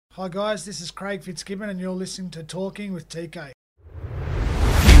Hi guys, this is Craig Fitzgibbon and you're listening to Talking with TK.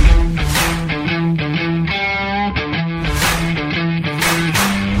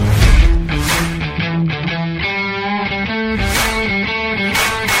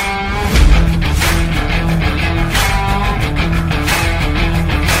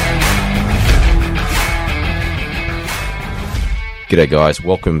 G'day guys,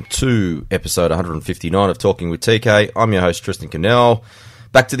 welcome to episode 159 of Talking with TK. I'm your host Tristan Cannell.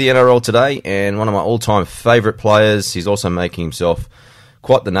 Back to the NRL today, and one of my all-time favourite players. He's also making himself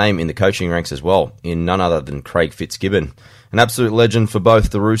quite the name in the coaching ranks as well, in none other than Craig Fitzgibbon. An absolute legend for both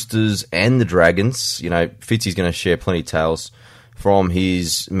the Roosters and the Dragons. You know, Fitzy's going to share plenty of tales from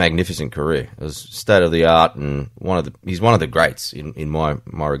his magnificent career. It was state-of-the-art, and he's one of the greats in my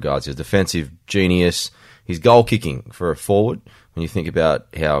regards. He's a defensive genius. His goal kicking for a forward, when you think about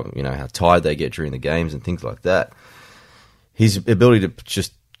how tired they get during the games and things like that. His ability to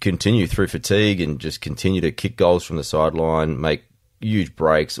just continue through fatigue and just continue to kick goals from the sideline, make huge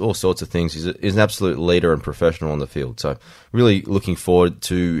breaks, all sorts of things. He's an absolute leader and professional on the field. So really looking forward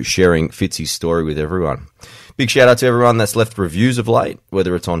to sharing Fitzy's story with everyone. Big shout out to everyone that's left reviews of late,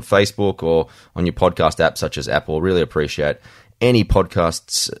 whether it's on Facebook or on your podcast app such as Apple. Really appreciate any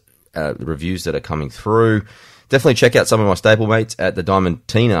podcasts reviews that are coming through. Definitely check out some of my stablemates at the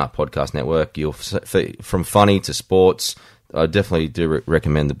Diamantina Podcast Network. From funny to sports, I definitely do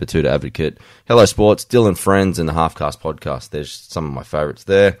recommend the Batuta Advocate, Hello Sports, Dylan Friends, and the Halfcast Podcast. There's some of my favourites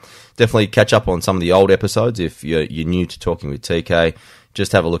there. Definitely catch up on some of the old episodes if you're new to Talking with TK.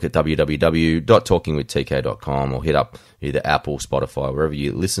 Just have a look at www.talkingwithtk.com or hit up either Apple, Spotify, wherever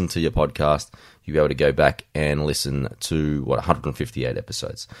you listen to your podcast. You'll be able to go back and listen to, 158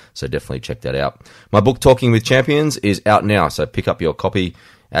 episodes. So definitely check that out. My book, Talking with Champions, is out now, so pick up your copy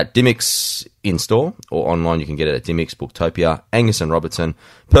at Dymocks in-store, or online you can get it at Dymocks, Booktopia, Angus and Robertson.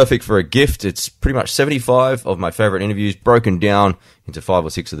 Perfect for a gift. It's pretty much 75 of my favourite interviews broken down into 5 or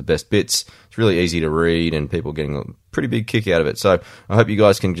 6 of the best bits. It's really easy to read and people getting a pretty big kick out of it. So I hope you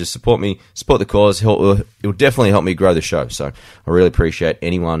guys can just support me, support the cause. It'll definitely help me grow the show. So I really appreciate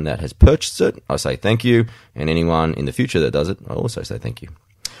anyone that has purchased it. I say thank you. And anyone in the future that does it, I also say thank you.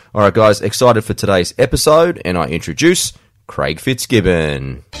 All right, guys, excited for today's episode, and I introduce Craig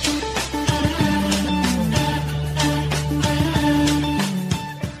Fitzgibbon.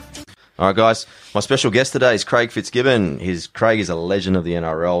 All right, guys, my special guest today is Craig Fitzgibbon. Craig is a legend of the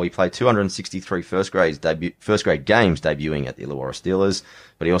NRL. He played 263 first grade games debuting at the Illawarra Steelers,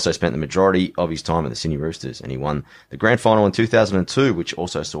 but he also spent the majority of his time at the Sydney Roosters, and he won the grand final in 2002, which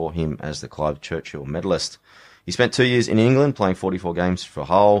also saw him as the Clive Churchill medalist. He spent 2 years in England, playing 44 games for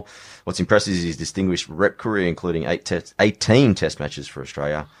Hull. What's impressive is his distinguished rep career, including 18 test matches for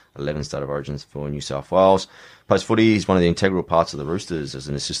Australia, 11 State of Origins for New South Wales. Post-footy, he's one of the integral parts of the Roosters as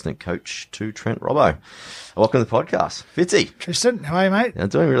an assistant coach to Trent Robbo. Welcome to the podcast. Fitzy. Tristan, how are you, mate? I'm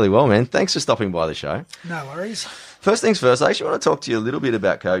doing really well, man. Thanks for stopping by the show. No worries. First things first, I actually want to talk to you a little bit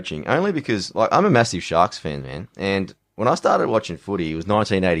about coaching, only because I'm a massive Sharks fan, man, and when I started watching footy, it was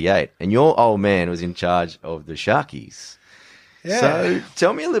 1988, and your old man was in charge of the Sharkies. Yeah. So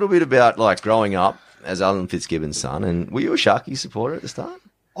tell me a little bit about growing up as Alan Fitzgibbon's son, and were you a Sharkies supporter at the start?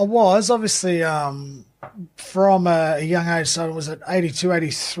 I was, obviously, from a young age, so it was at 82,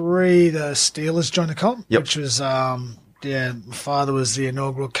 83, the Steelers joined the comp, which was, my father was the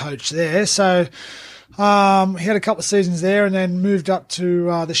inaugural coach there, so he had a couple of seasons there and then moved up to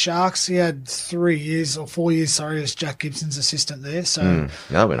the Sharks. He had 4 years, as Jack Gibson's assistant there. So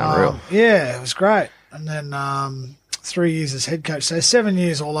that went unreal. Yeah, it was great. And then 3 years as head coach. So 7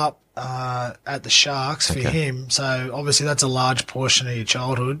 years all up at the Sharks for him. So obviously that's a large portion of your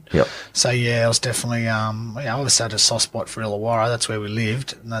childhood. Yep. So yeah, I was definitely, I obviously had a soft spot for Illawarra. That's where we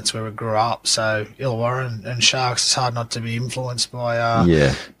lived and that's where we grew up. So Illawarra and Sharks, it's hard not to be influenced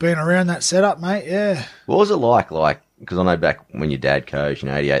by being around that setup, mate. Yeah. What was it like, because I know back when your dad coached in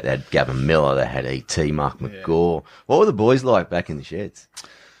 88, they had Gavin Miller, they had E.T., Mark McGaw. What were the boys like back in the sheds?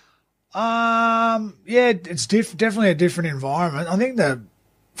 It's definitely a different environment. I think that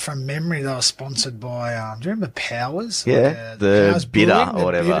from memory, they were sponsored by, do you remember Powers? Yeah, the Powers Bitter Brewing, or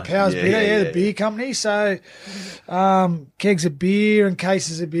whatever. Powers Bitter, the beer company. So kegs of beer and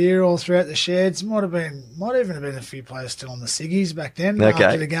cases of beer all throughout the sheds. Might even have been a few players still on the ciggies back then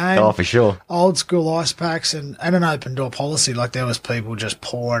after the game. Oh, for sure. Old school ice packs and an open door policy. Like there was people just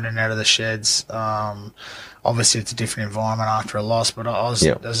pouring in and out of the sheds. Obviously, it's a different environment after a loss, but I was,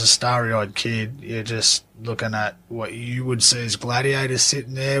 as a starry-eyed kid, you're just looking at what you would see as gladiators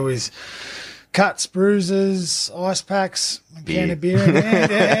sitting there with cuts, bruises, ice packs, a can of beer in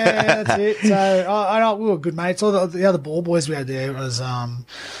there. Yeah, that's it. So I know we were good mates. All the other ball boys we had there was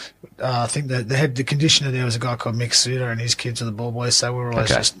I think the conditioner there was a guy called Mick Suter, and his kids were the ball boys. So we were always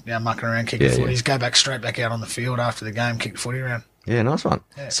just mucking around, kicking footies. Go back straight back out on the field after the game, kick the footy around. Yeah, nice one.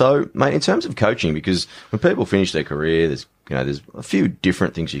 Yeah. So, mate, in terms of coaching, because when people finish their career, there's a few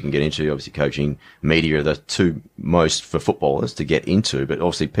different things you can get into. Obviously, coaching, media are the two most for footballers to get into, but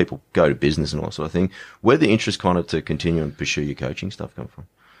obviously people go to business and all that sort of thing. Where the interest kind of to continue and pursue your coaching stuff come from?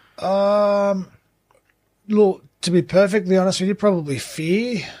 Look, to be perfectly honest with you, probably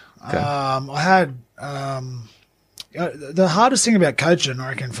fear. Okay. I had the hardest thing about coaching, I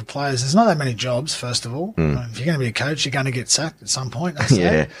reckon, for players, there's not that many jobs, first of all. If you're going to be a coach, you're going to get sacked at some point.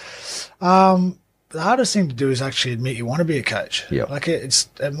 That's the hardest thing to do is actually admit you want to be a coach. Yep. Like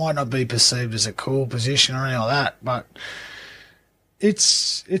it might not be perceived as a cool position or anything like that, but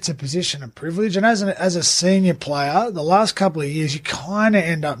it's a position of privilege. And as a senior player, the last couple of years, you kind of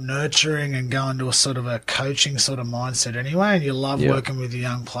end up nurturing and going to a sort of a coaching sort of mindset anyway. And you love working with the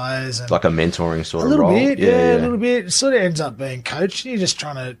young players. And like a mentoring sort of role. A little bit, yeah, a little bit. It sort of ends up being coaching. You're just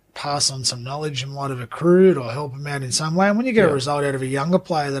trying to pass on some knowledge you might have accrued or help them out in some way. And when you get a result out of a younger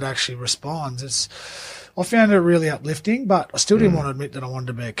player that actually responds, I found it really uplifting, but I still didn't want to admit that I wanted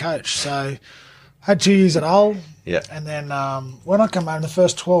to be a coach. So I had 2 years at Hull. Yeah. And then when I come home, the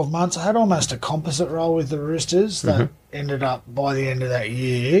first 12 months, I had almost a composite role with the Roosters that ended up, by the end of that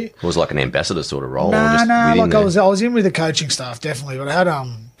year. It was like an ambassador sort of role? No, like I was in with the coaching staff, definitely. But I had,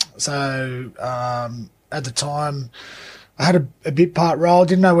 at the time, I had a bit part role.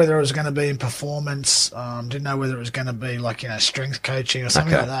 Didn't know whether it was going to be in performance. Didn't know whether it was going to be like, strength coaching or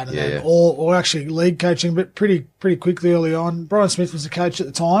something like that. And then or actually league coaching, but pretty quickly early on. Brian Smith was the coach at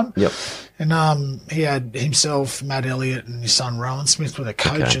the time. Yep. And he had himself, Matt Elliott, and his son Rowan Smith were the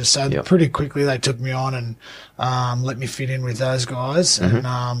coaches. So pretty quickly they took me on and let me fit in with those guys.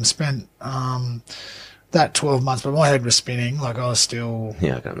 And spent that 12 months. But my head was spinning. Like I was still,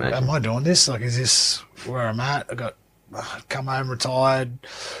 I can imagine. Am I doing this? Like, is this where I'm at? Come home, retired,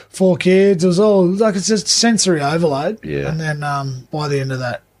 4 kids. It was all like it's just sensory overload. Yeah. And then by the end of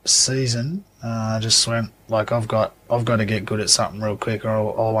that season, I just went like I've got to get good at something real quick, or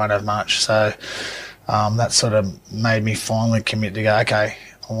I won't have much. So that sort of made me finally commit to go. Okay,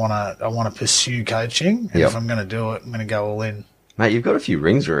 I want to pursue coaching, and if I'm going to do it, I'm going to go all in. Mate, you've got a few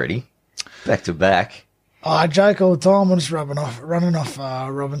rings already, back to back. I joke all the time. I'm just running off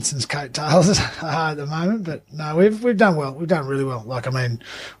Robinson's coattails at the moment. But no, we've done well. We've done really well. Like, I mean,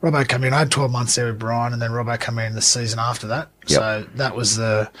 Robbo came in. I had 12 months there with Brian, and then Robbo came in the season after that. Yep. So that was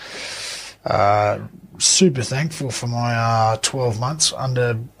the super thankful for my 12 months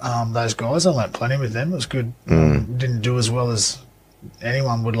under those guys. I learnt plenty with them. It was good. Didn't do as well as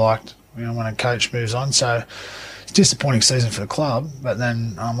anyone would like, when a coach moves on. So it's a disappointing season for the club. But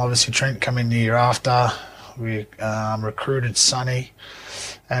then obviously Trent come in the year after. We recruited Sonny,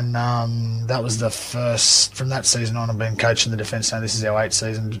 and that was the first. From that season on, I've been coaching the defence now. This is our 8th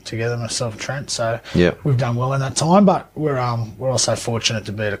season together, myself and Trent. So we've done well in that time. But we're also fortunate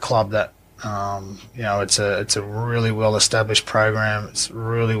to be at a club that it's a really well established program. It's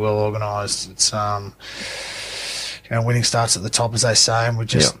really well organised. It's winning starts at the top, as they say, and we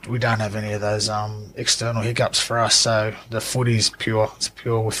don't have any of those external hiccups for us. So the footy's pure. It's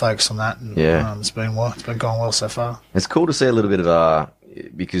pure. We focus on that, and it's been going well so far. It's cool to see a little bit of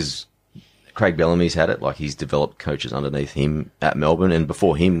because Craig Bellamy's had it. Like, he's developed coaches underneath him at Melbourne, and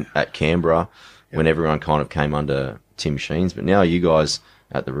before him at Canberra, when everyone kind of came under Tim Sheens. But now you guys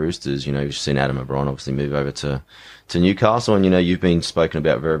at the Roosters, you've seen Adam O'Brien obviously move over to Newcastle, and you've been spoken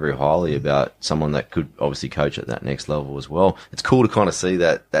about very, very highly about someone that could obviously coach at that next level as well. It's cool to kind of see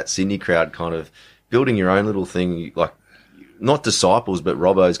that Sydney crowd kind of building your own little thing, like not disciples, but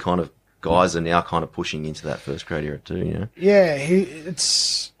Robbo's kind of guys are now kind of pushing into that first grade era too. Yeah,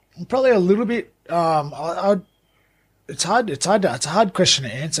 it's probably a little bit. It's hard. It's a hard question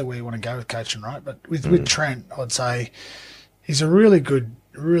to answer where you want to go with coaching, right? But with Trent, I'd say he's a really good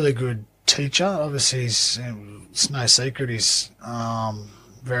teacher. Obviously, it's no secret he's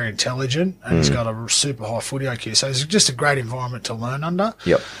very intelligent, and he's got a super high footy IQ. So it's just a great environment to learn under.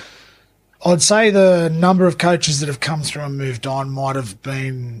 Yep. I'd say the number of coaches that have come through and moved on might have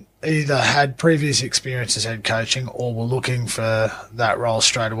been either had previous experience as head coaching or were looking for that role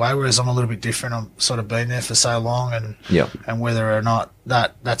straight away, whereas I'm a little bit different. I've sort of been there for so long, and whether or not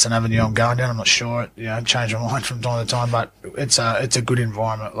that's an avenue I'm going down, I'm not sure. Change my mind from time to time, but it's a good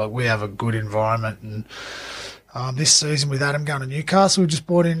environment. Like, we have a good environment, and This season with Adam going to Newcastle, we just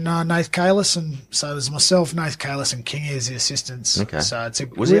brought in Nath Kalis, and so there's myself, Nath Kalis, and Kingy as the assistants. Okay. So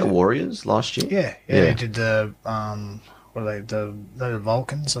was he at Warriors last year? Yeah. He did the what are they? The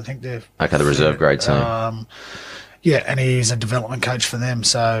Vulcans, I think they're the reserve grade team. Yeah, and he's a development coach for them,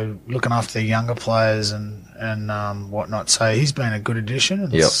 so looking after the younger players and whatnot. So he's been a good addition.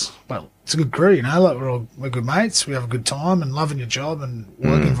 And it's a good crew, you know. Like we're good mates. We have a good time and loving your job and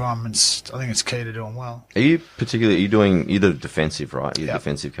work environments. I think it's key to doing well. You're the defensive, right? You're the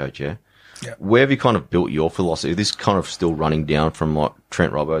defensive coach, yeah. Yeah. Where have you kind of built your philosophy? Is this kind of still running down from like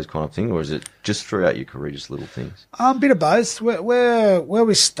Trent Robbo's kind of thing, or is it just throughout your career, just little things? Bit of both. Where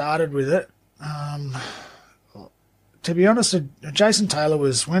we started with it. To be honest, Jason Taylor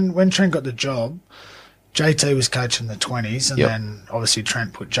was, when Trent got the job, JT was coaching the 20s, and then obviously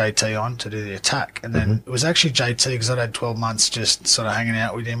Trent put JT on to do the attack. And then it was actually JT, because I'd had 12 months just sort of hanging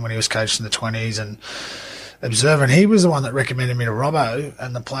out with him when he was coaching the 20s and observing. He was the one that recommended me to Robbo,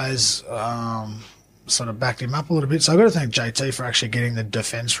 and the players sort of backed him up a little bit. So I've got to thank JT for actually getting the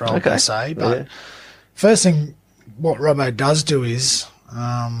defence role, per se. But first thing, what Robbo does do is,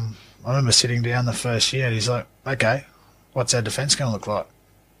 I remember sitting down the first year, and he's like, okay, what's our defence going to look like?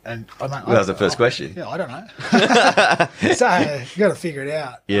 And I'm like, that was the first question. Yeah, I don't know. So you got to figure it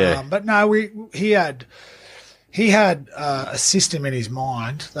out. Yeah. But no, he had a system in his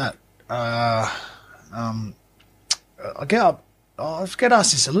mind that I get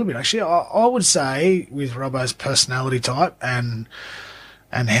asked this a little bit actually. I would say with Robbo's personality type and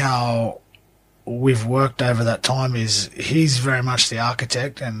how we've worked over that time is he's very much the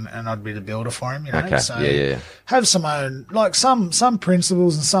architect and I'd be the builder for him, you know. Okay. So have some own, like some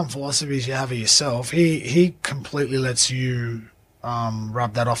principles and some philosophies you have of yourself. He completely lets you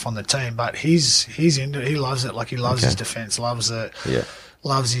rub that off on the team, but he's into it. He loves it. Like he loves his defense, loves it. Yeah.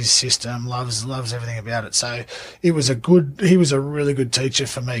 Loves his system, loves everything about it. So he was a really good teacher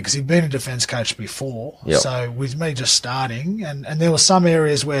for me because he'd been a defence coach before. Yep. So with me just starting, and there were some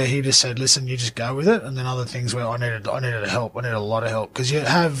areas where he just said, listen, you just go with it. And then other things where I needed help. I needed a lot of help because you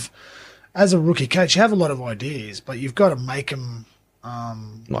have, as a rookie coach, you have a lot of ideas, but you've got to make them,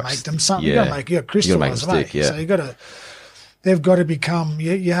 make them something. Yeah. You got to crystallise them. Stick, yeah. So they've got to become,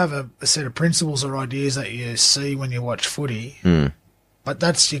 you have a set of principles or ideas that you see when you watch footy.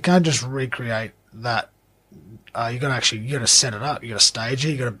 But you can't just recreate that. You got to set it up. You got to stage it.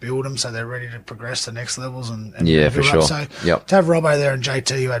 You got to build them so they're ready to progress to next levels. And for sure. So to have Robbo there and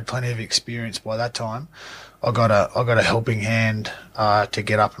JT, who had plenty of experience by that time, I got a helping hand to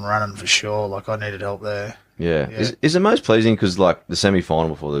get up and running for sure. Like I needed help there. Yeah. Is it most pleasing because like the semi-final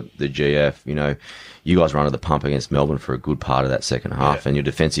before the GF, you know, you guys were under the pump against Melbourne for a good part of that second half, and your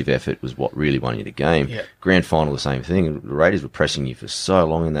defensive effort was what really won you the game. Yeah. Grand final, the same thing. The Raiders were pressing you for so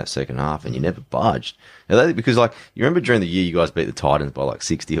long in that second half, and you never budged. Because, like, you remember during the year you guys beat the Titans by like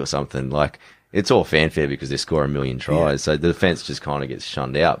 60 or something. Like, it's all fanfare because they score a million tries, so the defense just kind of gets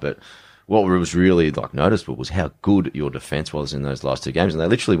shunned out. But what was really like noticeable was how good your defense was in those last two games, and they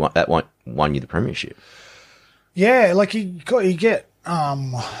literally won you the premiership. Yeah, like you get.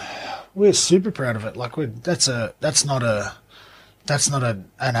 We're super proud of it. Like that's not an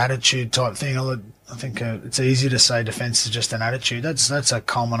attitude type thing. I think it's easy to say defence is just an attitude. That's a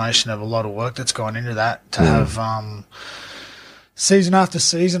culmination of a lot of work that's gone into that to have season after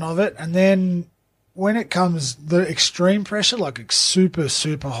season of it. And then when it comes the extreme pressure, like super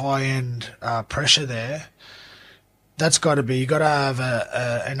high end pressure there. That's got to be. You got to have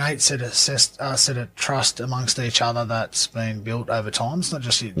an innate set of trust amongst each other that's been built over time. It's not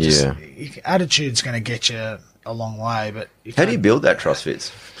just attitude's going to get you a long way. But how do you build that trust,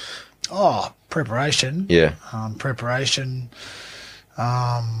 Fitz? Preparation. Yeah. Preparation.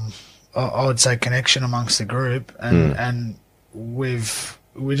 I would say connection amongst the group, and we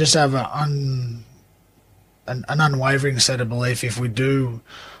just have an unwavering set of belief. If we do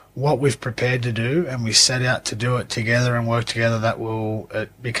what we've prepared to do and we set out to do it together and work together, that will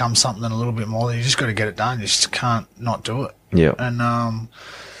become something a little bit more. You just got to get it done. You just can't not do it. Yeah. And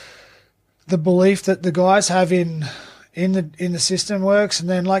the belief that the guys have in the system works, and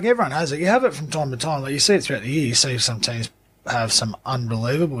then like everyone has it. You have it from time to time. Like you see it throughout the year. You see some teams have some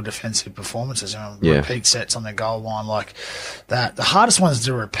unbelievable defensive performances. Repeat sets on their goal line like that. The hardest ones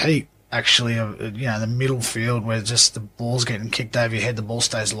to repeat. Actually, the middle field where just the ball's getting kicked over your head, the ball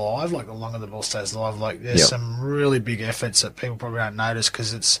stays live. Like the longer the ball stays live, like there's some really big efforts that people probably don't notice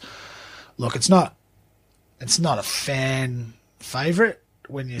because it's not a fan favourite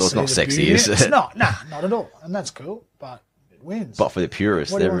when you see it's not the sexy, beauty. is it? It's not at all, and that's cool, but it wins. But for the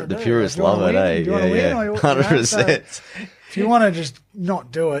purists, the purists love it, eh? Do you want to win? 100%. If you want to just not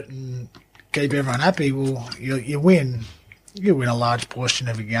do it and keep everyone happy, well, you win. You win a large portion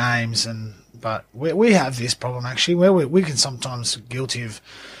of your games, but we have this problem actually where we can sometimes guilty of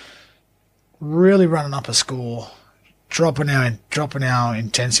really running up a score, dropping our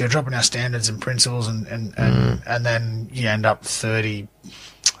intensity, or dropping our standards and principles, and then you end up 30,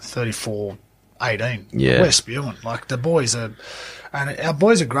 34, 18. Yeah, we're spewing. Like the boys are, and our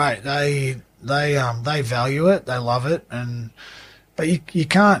boys are great. They value it, they love it, but you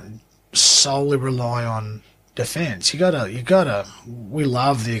can't solely rely on defense. You gotta. We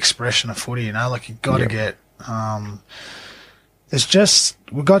love the expression of footy. Like you gotta get.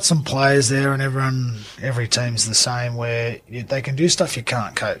 We've got some players there, and every team's the same, where they can do stuff you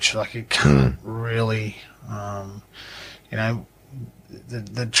can't coach. Like you can't really,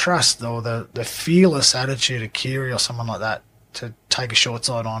 the trust or the fearless attitude of Keary or someone like that to take a short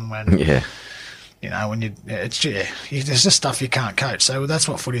side on when, there's just stuff you can't coach. So that's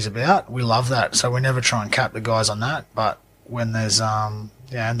what footy's about. We love that. So we never try and cap the guys on that. But when there's, and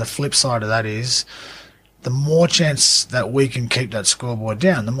the flip side of that is, the more chance that we can keep that scoreboard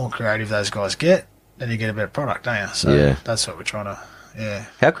down, the more creative those guys get, then you get a better product, don't you? So that's what we're trying to,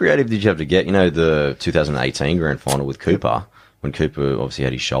 How creative did you have to get? The 2018 grand final with Cooper, when Cooper obviously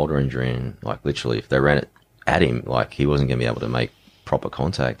had his shoulder injury, and like literally if they ran it at him, like he wasn't going to be able to make proper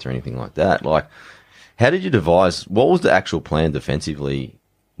contact or anything like that. Like, how did you devise, what was the actual plan defensively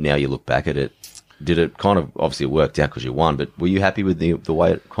now you look back at it? Did it kind of, obviously it worked out because you won, but were you happy with the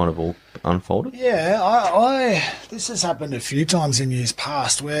way it kind of all unfolded? Yeah, this has happened a few times in years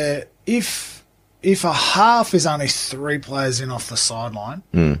past, where if a half is only 3 players in off the sideline,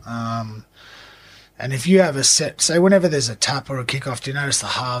 and if you have a set, say whenever there's a tap or a kickoff, do you notice the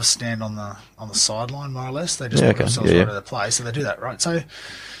halves stand on the sideline more or less? They just put themselves right to the play, so they do that, right? So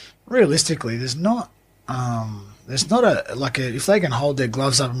realistically, there's not if they can hold their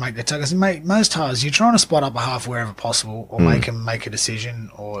gloves up and make their tackles, most halves, you're trying to spot up a half wherever possible, or make them make a decision,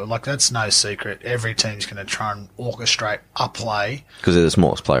 or like that's no secret. Every team's going to try and orchestrate a play because they're the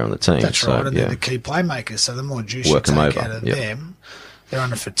smallest player on the team. That's right, and they're the key playmakers. So the more juice you take out of them, they're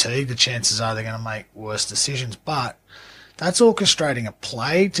under fatigue. The chances are they're going to make worse decisions. But that's orchestrating a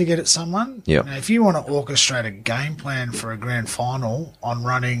play to get at someone. Yep. Now, if you want to orchestrate a game plan for a grand final on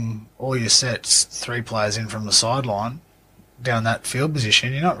running all your sets, 3 players in from the sideline down that field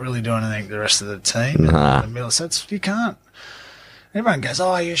position, you're not really doing anything to the rest of the team. Nah. In the middle sets, you can't. Everyone goes,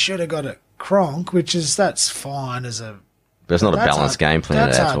 you should have got it Cronk, that's fine as a... But it's not a balanced game plan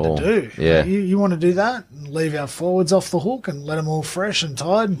at all. That's hard to do. Yeah. You want to do that and leave our forwards off the hook and let them all fresh and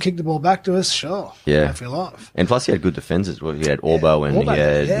tired and kick the ball back to us? Sure. Yeah. Go for your life. And plus, he had good defenders. Well, he had Orbo and he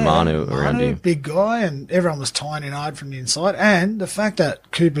had Manu around him. Big guy, and everyone was tying in hard from the inside. And the fact that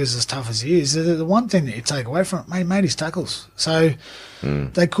Cooper's as tough as he is, the one thing that you take away from it, he made his tackles. So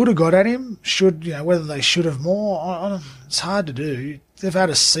they could have got at him. Whether they should have more, it's hard to do. They've had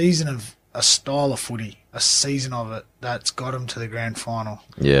a season of a style of footy, a season of it that's got them to the grand final.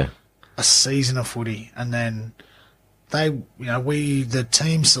 Yeah. A season of footy. And then the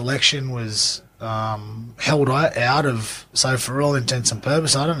team selection was held out of, so for all intents and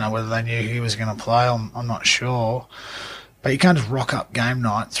purposes, I don't know whether they knew he was going to play, I'm not sure. But you can't just rock up game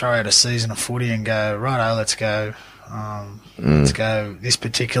night, throw out a season of footy and go, righto, let's go this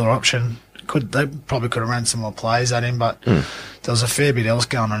particular option. They probably could have ran some more plays at him, but there was a fair bit else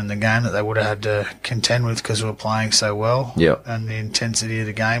going on in the game that they would have had to contend with because we were playing so well. Yep. And the intensity of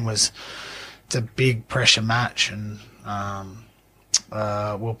the game it's a big pressure match, and we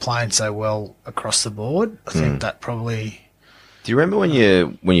were playing so well across the board. I think that probably... Do you remember when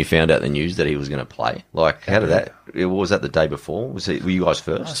you found out the news that he was going to play? Like, how did that... Was that the day before? Were you guys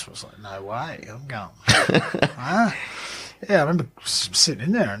first? I was like, no way, I'm going... Yeah, I remember sitting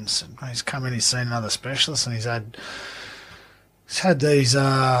in there and he's come in, he's seen another specialist, and he's had these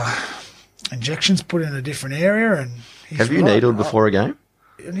injections put in a different area. And have you needled before a game?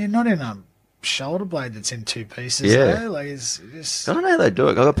 Not in a shoulder blade that's in 2 pieces. Yeah. Like it's just... I don't know how they do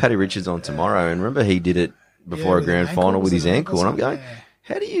it. I got Paddy Richards on tomorrow, and remember he did it before a grand final with his ankle, and I'm going,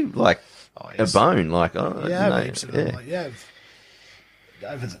 how do you, a bone? Like, I don't know.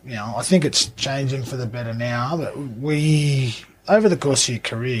 I think it's changing for the better now, but over the course of your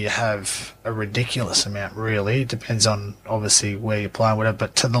career, you have a ridiculous amount, really. It depends on, obviously, where you're playing, whatever,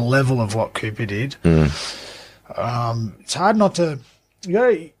 but to the level of what Cooper did, it's hard not to...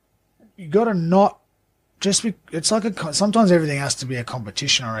 You got to not... it's like sometimes everything has to be a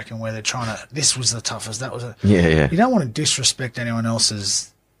competition, I reckon, where they're trying to... This was the toughest, that was... Yeah. You don't want to disrespect anyone else's...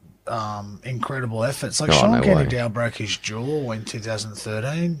 incredible efforts. Like Sean Kenny-Dow broke his jaw in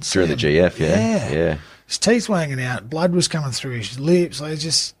 2013. Through the GF, yeah. His teeth were hanging out. Blood was coming through his lips. Like,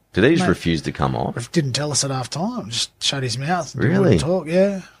 Did he just refuse to come off? Didn't tell us at half time. Just shut his mouth. Really? Talk,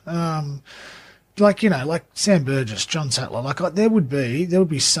 yeah. Like Sam Burgess, John Sattler, there would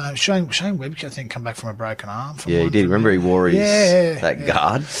be some Shane Webke, I think, come back from a broken arm. Yeah, he did. Remember he wore his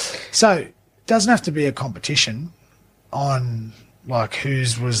guard. So it doesn't have to be a competition on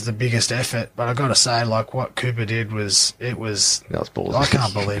whose was the biggest effort, but I got to say, what Cooper did that was ballsy. I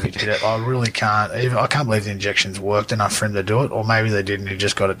can't believe he did it. I really can't. I can't believe the injections worked enough for him to do it, or maybe they didn't. He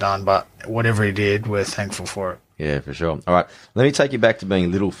just got it done. But whatever he did, we're thankful for it. Yeah, for sure. All right, let me take you back to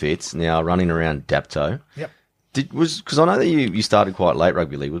being little Fitz, now running around Dapto. Yep. Because I know that you started quite late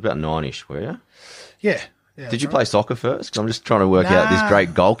rugby league. It was about 9-ish, were you? Yeah. Did you play soccer first? Because I'm just trying to work out this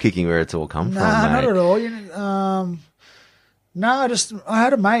great goal kicking where it's all come from, mate. Not at all. No, I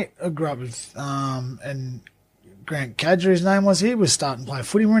had a mate I grew up with, and Grant Cadger, his name was. He was starting to play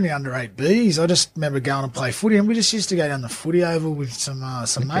footy. We were in the under 8Bs. I just remember going to play footy, and we just used to go down the footy oval with some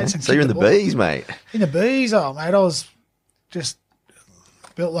mates. And so you're in the Bs, mate. In the Bs, mate, I was just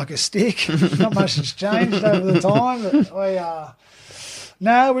built like a stick. Not much has changed over the time,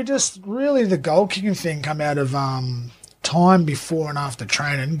 but we just really the goal kicking thing come out of time before and after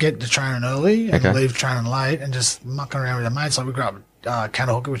training, get to training early and leave training late, and just mucking around with the mates. We grew up at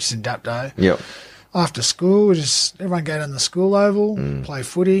Cannahooka, which is in Dapto. Yep. After school, everyone go down the school oval, play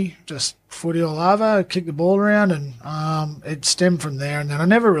footy, just footy all over, kick the ball around, and it stemmed from there. And then I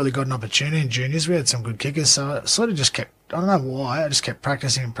never really got an opportunity in juniors. We had some good kickers, so I sort of just kept, I don't know why, I just kept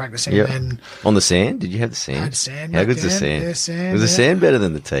practicing. Yep. And on the sand? Did you have the sand? I had sand. How good's the sand? Yeah, sand. Was the sand better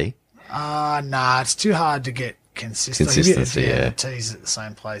than the tee? Nah, it's too hard to get consistency. The tees at the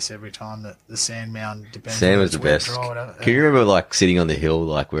same place every time. The sand mound depends. Sand was the best. Can you remember sitting on the hill,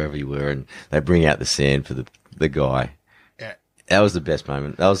 wherever you were, and they bring out the sand for the guy? Yeah, that was the best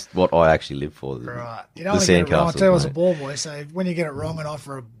moment. That was what I actually lived for. Right, you don't want to get it wrong. I tell you, I was a ball boy, so when you get it wrong and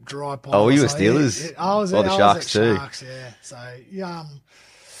offer a dry pile. Oh, you were Steelers. I was the Sharks too. Sharks, yeah. So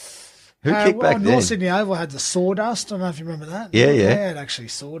who kicked back then? North Sydney Oval had the sawdust. I don't know if you remember that. Yeah. They had actually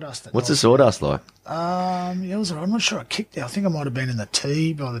sawdust. What's the sawdust like? I'm not sure I kicked it. I think I might have been in the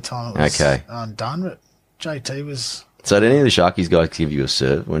tee by the time it was done, but JT was... So did any of the Sharkies guys give you a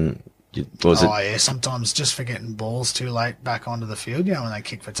serve when... yeah, sometimes just for getting balls too late back onto the field, when they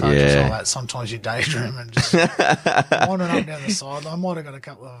kick for touches, all that. Sometimes you daydream and just wandering up down the sideline. I might have got a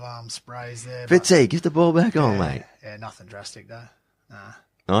couple of sprays there. Fitzy, give the ball back on, mate. Yeah, nothing drastic though. Nah.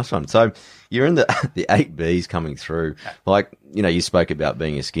 Nice one. So you're in the 8Bs coming through. You spoke about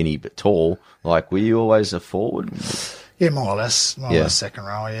being a skinny but tall. Were you always a forward? Yeah, more or less. More or less second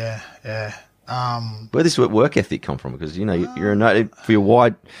row, yeah. Where does work ethic come from? Because, you're for your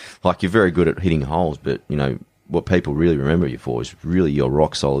wide, you're very good at hitting holes, but, what people really remember you for is really your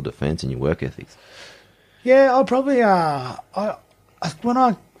rock solid defence and your work ethics. Yeah, I'll probably, when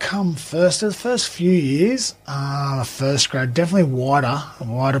I come the first few years, first grade, definitely a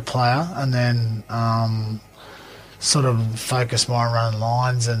wider player, and then sort of focus more on running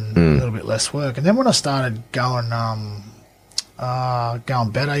lines and a little bit less work. And then when I started going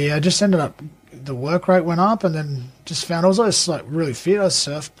better, I just ended up, the work rate went up, and then just found I was always really fit. I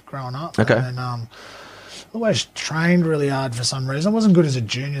surfed growing up. Okay. And then always trained really hard for some reason. I wasn't good as a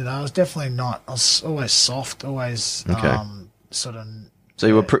junior though. I was definitely not. I was always soft, always sort of... So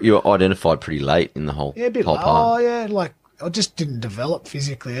you were identified pretty late in the whole whole part. Oh yeah, I just didn't develop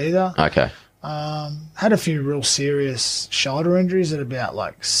physically either. Okay. Had a few real serious shoulder injuries at about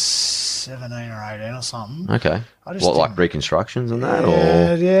 17 or 18 or something. Okay. What, reconstructions and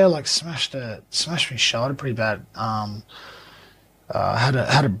that? Smashed my shoulder pretty bad. Had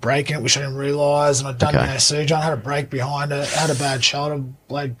a break in it, which I didn't realise, and I'd done surgery. I had a break behind it. Had a bad shoulder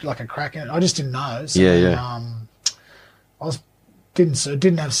blade, a crack in it. I just didn't know. So I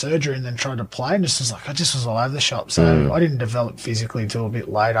didn't have surgery, and then tried to play, and I just was all over the shop. So I didn't develop physically till a bit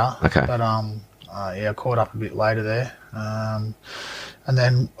later. Okay. But I caught up a bit later there. And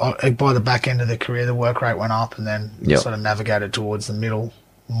then by the back end of the career, the work rate went up, and then sort of navigated towards the middle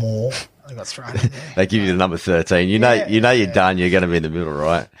more. I got thrown in there. They give you the number 13. You know you're done. You're going to be in the middle,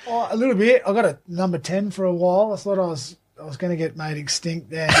 right? Oh, a little bit. I got a number 10 for a while. I thought I was going to get made extinct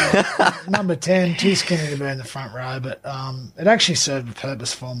there. Number 10, too skinny to be in the front row, but it actually served a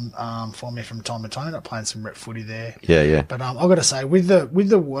purpose for me from time to time. I ended up playing some rep footy there. Yeah. But I've got to say, with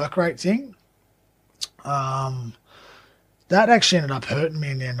the work rate thing, that actually ended up hurting me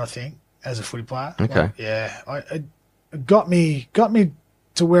in the end, I think, as a footy player. Okay. It got me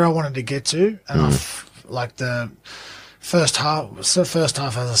to where I wanted to get to, and the first half, as I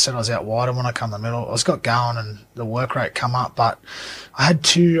said, I was out wide, and when I come in the middle, I just got going and the work rate come up. But I had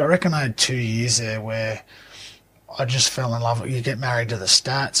 2 years there where I just fell in love. You get married to the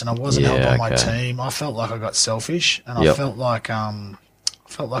stats, and I wasn't helping my team. I felt like I got selfish, and I felt like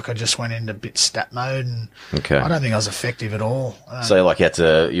I just went into bit stat mode, and I don't think I was effective at all. So, like,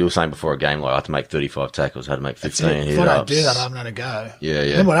 you were saying before a game, like, I had to make 35 tackles, I had to make 15 If I don't do that, I'm going to go. Yeah,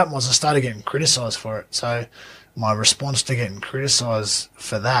 yeah. Then what happened was I started getting criticised for it. So my response to getting criticised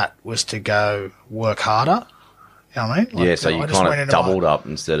for that was to go work harder. You know what I mean? Like, so you kind of doubled up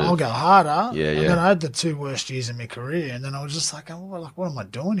instead of... I'll go harder. Yeah, yeah. And then I had the 2 worst years of my career, and then I was just like, what am I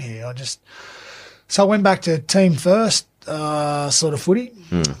doing here? So I went back to team first sort of footy,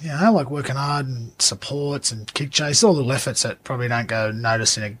 like working hard and supports and kick chase, all little efforts that probably don't go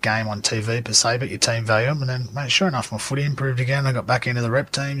noticed in a game on TV per se, but your team value them. And then, mate, sure enough, my footy improved again. I got back into the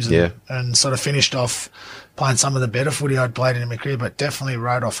rep teams and sort of finished off playing some of the better footy I'd played in my career, but definitely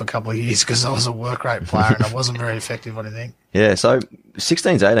wrote off a couple of years because I was a work rate player and I wasn't very effective, I didn't think. Yeah, so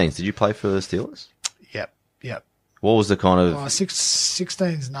 16s, 18s, did you play for the Steelers? Yep. What was the kind of...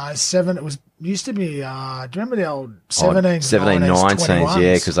 16s, no. 7, it was... Used to be, do you remember the old 17s, 19s,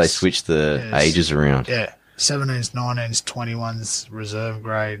 yeah, because they switched the ages around. Yeah, 17s, 19s, 21s, reserve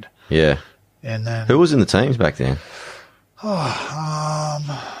grade. Yeah. And then... Who was in the teams back then? So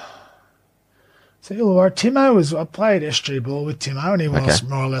Timo was... I played SG ball with Timo, and he was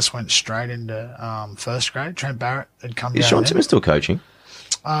more or less went straight into first grade. Trent Barrett had come down. Is Sean Timmer still coaching?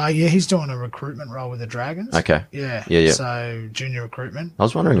 He's doing a recruitment role with the Dragons. Okay. Yeah. So junior recruitment. I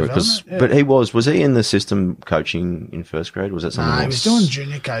was wondering because, but was he in the system coaching in first grade? Was that something? No, he was doing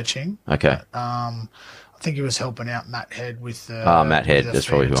junior coaching. Okay. I think he was helping out Matt Head with the. Matt Head. That's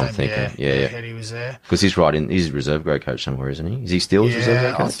probably who I'm thinking. Yeah. Head, he was there because he's he's a reserve grade coach somewhere, isn't he? Is he still reserve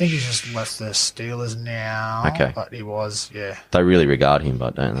grade coach? I think he's just left the Steelers now. Okay. But he was. Yeah. They really regard him,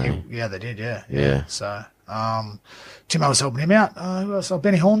 but don't they? They did. Yeah. So. Timo was helping him out. Who else?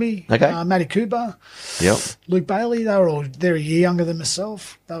 Benny Hornby, Matty Cooper, Luke Bailey. They're a year younger than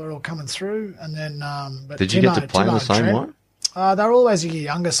myself. They were all coming through, and then. But did you get to play in the same one? They were always a year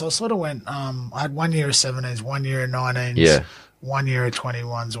younger, so I sort of went. I had 1 year of 17s, 1 year of 19s, 1 year of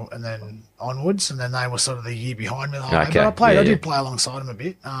 21s, and then onwards, and then they were sort of the year behind me. But I did play alongside them a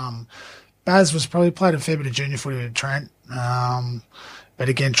bit. Baz was probably played a fair bit of junior footy with Trent, but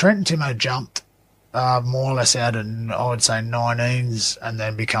again, Trent and Timo jumped. More or less out of, I would say, 19s and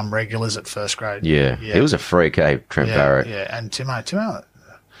then become regulars at first grade. Yeah. He was a freak, Trent Barrett. Yeah, and Timo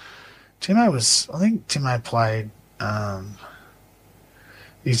was, I think Timo played,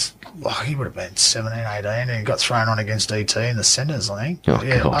 he would have been 17, 18 and he got thrown on against ET in the centres, I think.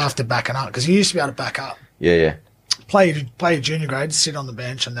 After backing up, because he used to be able to back up. Yeah. Play junior grade, sit on the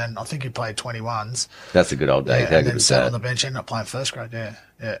bench, and then I think he played 21s. That's a good old day. And then sat on the bench, ended up playing first grade, yeah.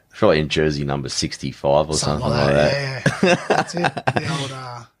 Probably in jersey number 65 or something like that. Yeah. That's it.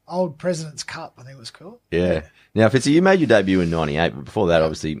 The old President's Cup, I think it was called. Yeah. Now, Fitzy, you made your debut in 98, but before that,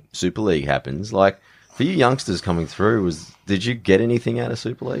 obviously, Super League happens. Like, for you youngsters coming through, did you get anything out of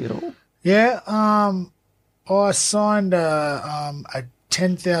Super League at all? Yeah. I signed a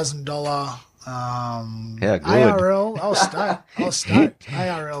 $10,000 ARL. I was stoked.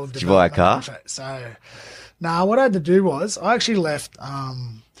 ARL. Did you buy a car? Contract. So, what I had to do was I actually left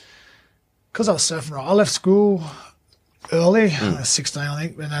because I was surfing. I left school early, 16, I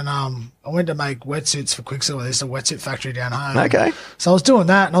think, and then I went to make wetsuits for Quicksilver. There's a wetsuit factory down home. Okay. So I was doing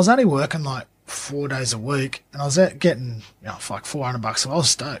that, and I was only working like 4 days a week, and I was getting like $400. So I was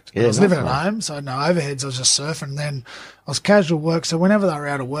stoked. I was living at home, so I had no overheads. I was just surfing. And then I was casual work, so whenever they were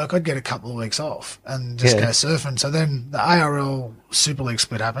out of work, I'd get a couple of weeks off and just go surfing. So then the ARL Super League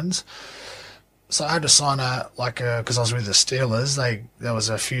split happens. So I had to sign because I was with the Steelers. There was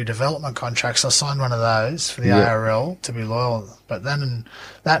a few development contracts. I signed one of those for the ARL to be loyal. But then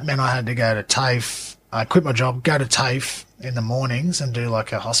that meant I had to go to TAFE. I quit my job, go to TAFE in the mornings and do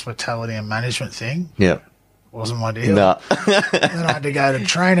like a hospitality and management thing. Yeah. Wasn't my deal. No. Then I had to go to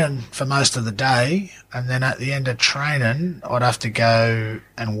training for most of the day. And then at the end of training, I'd have to go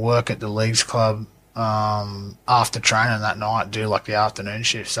and work at the Leagues Club after training that night, do like the afternoon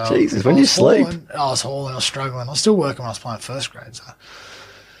shift. So Jesus, when you sleep? I was hauling, I was struggling. I was still working when I was playing first grade. So,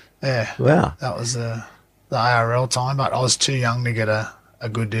 yeah. Wow. That was the ARL time, but I was too young to get a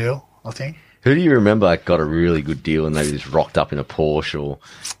good deal, I think. Who do you remember got a really good deal and maybe just rocked up in a Porsche or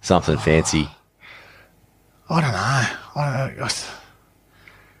something fancy? I don't know.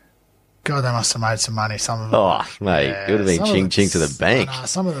 God, they must have made some money. Some of them. Oh, mate, it would have been ching to the bank.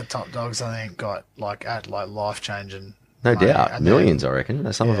 Some of the top dogs, I think, got life changing. No doubt, millions, I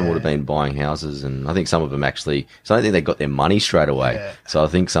reckon. Some of them would have been buying houses, and I think some of them actually. So I don't think they got their money straight away. Yeah. So I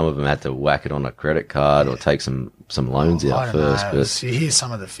think some of them had to whack it on a credit card or take some loans out first. But you hear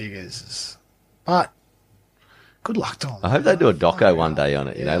some of the figures, but good luck to them. I hope they do a doco one day on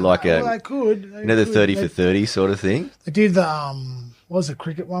it. You know, like they could. the 30 for 30 sort of thing. They did the what was the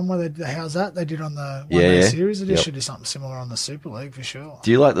cricket one where how's that? They did on the one day series. They should do something similar on the Super League for sure.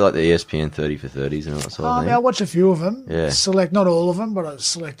 Do you like the ESPN 30 for 30s and all that sort of thing? I watch a few of them. Yeah. Select, not all of them, but I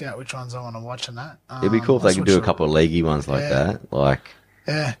select out which ones I want to watch and that. It'd be cool if they could do a couple of leaguey ones like that. Like,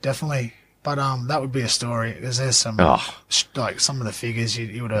 yeah, definitely. But that would be a story because there's some like some of the figures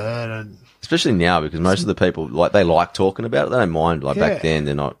you would have heard, and especially now because most of the people they like talking about it. They don't mind. Like back then,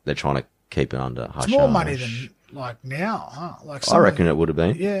 they're trying to keep it under hush. It's more money than like now, huh? Like I reckon it would have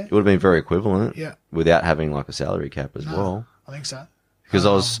been. Yeah, it would have been very equivalent. Yeah, without having like a salary cap as well. I think so.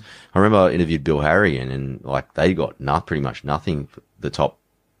 Because I remember I interviewed Bill Harrigan and like they got pretty much nothing for the top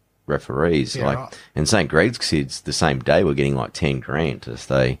referees, and St. Greg's kids the same day were getting like 10 grand to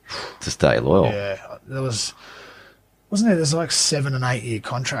stay loyal. Yeah, wasn't there? There's like 7 and 8 year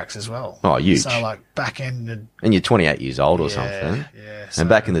contracts as well. Oh, huge. So like back ended, and you're 28 years old or something. Yeah. So and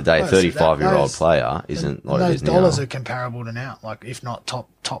back in the day, 35-year-old player isn't like it is now. Those dollars are comparable to now, like if not top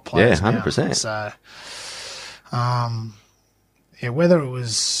players. Yeah, 100%. So, whether it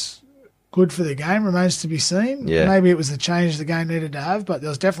was good for the game remains to be seen. Yeah. Maybe it was the change the game needed to have, but there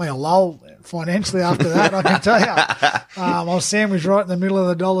was definitely a lull financially after that, I can tell you. I was sandwiched right in the middle of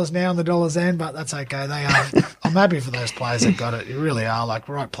the dollars now and the dollars then, but that's okay. I'm happy for those players that got it. You really are, like,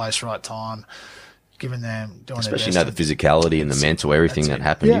 right place, right time, giving them, doing especially their best. The physicality and the mental, everything that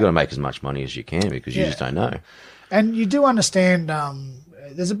happened. Yeah. You've got to make as much money as you can because you just don't know. And you do understand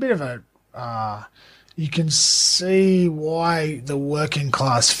there's a bit of a you can see why the working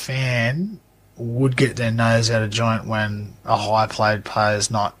class fan would get their nose out of joint when a high paid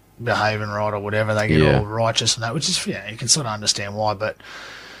player's not behaving right or whatever. They get all righteous and that, which is, you can sort of understand why, but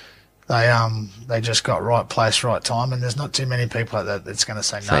they just got right place, right time, and there's not too many people like that that's going to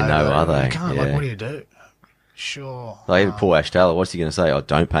say no. Are they? You can't. Like, what do you do? Sure. Like Paul Ash Taylor, what's he going to say? Oh,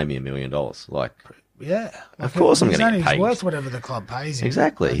 don't pay me $1 million. Like, yeah, of course I'm going to get paid. He's worth whatever the club pays him.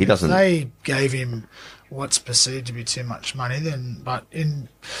 Exactly. Like, he doesn't. If they gave him what's perceived to be too much money, he's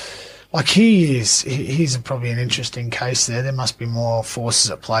probably an interesting case there. There must be more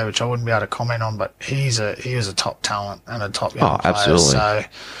forces at play, which I wouldn't be able to comment on. But he is a top talent and a top young player. Absolutely.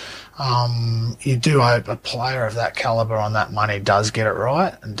 So you do hope a player of that caliber on that money does get it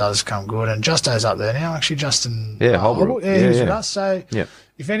right and does come good. And Justo's up there now. Actually, Justin. Holbrook. He's with us. So yeah.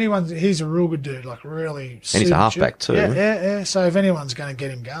 If anyone's, he's a real good dude, like really. And he's a halfback too. Yeah. So if anyone's going to get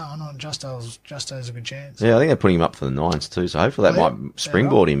him going, Justo's a good chance. Yeah, I think they're putting him up for the Nines too. So hopefully that might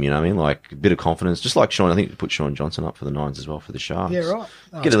springboard him. You know what I mean? Like a bit of confidence, just like Sean. I think put Sean Johnson up for the Nines as well for the Sharks. Yeah, right.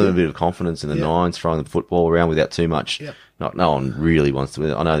 Get a little bit of confidence in the Nines, throwing the football around without too much. Yep. No one really wants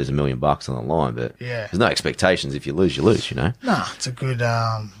to. I know there's $1 million on the line, but there's no expectations. If you lose, you lose. You know. No, it's a good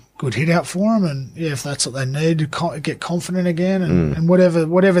hit out for them, and if that's what they need to get confident again, and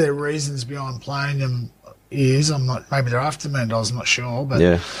whatever their reasons behind playing them is, maybe they're after $1 million. I'm not sure, but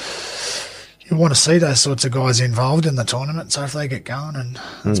you want to see those sorts of guys involved in the tournament. So if they get going, and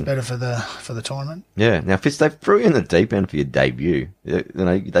it's better for the tournament. Yeah. Now, Fitz, they threw you in the deep end for your debut. You had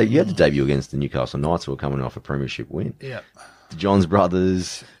to debut against the Newcastle Knights, who were coming off a premiership win. Yeah. The Johns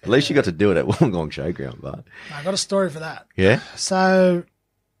brothers. At least you got to do it at Wollongong Showground, but I got a story for that. Yeah. So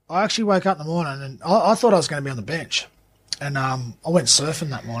I actually woke up in the morning and I thought I was going to be on the bench, and I went surfing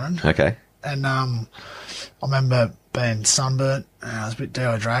that morning. Okay. And I remember being sunburnt and I was a bit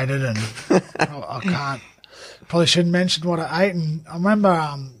dehydrated, and I probably shouldn't mention what I ate. And I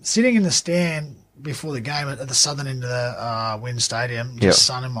remember sitting in the stand before the game at the southern end of the Wynn Stadium, just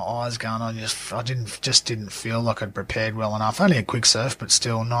sun in my eyes going on. I didn't feel like I'd prepared well enough. Only a quick surf, but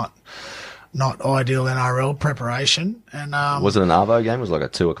still not ideal NRL preparation. And was it an Arvo game? It was like a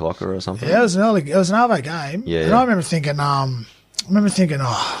 2:00 or something? Yeah, it was an Arvo game. Yeah. And I remember thinking, oh,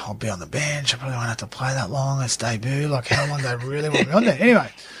 I'll be on the bench. I probably won't have to play that long. It's debut. Like, how long do they really want me on there? Anyway,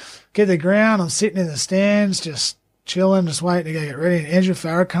 get to the ground. I'm sitting in the stands, just chilling, just waiting to go get ready. And Andrew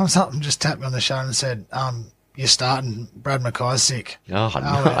Farrar comes up and just tapped me on the shoulder and said, you're starting. Brad Mackay's sick. Oh,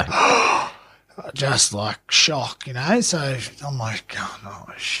 no. Just like shock, So I'm like, oh, no,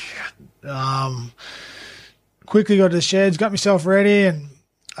 shit. Quickly got to the sheds, got myself ready, and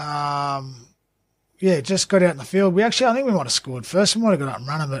just got out in the field. I think we might have scored first. We might have got up and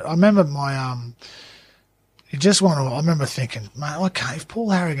running, but I remember I remember thinking, mate, okay, if Paul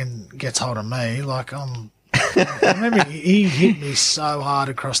Harrigan gets hold of me, like I'm I remember he hit me so hard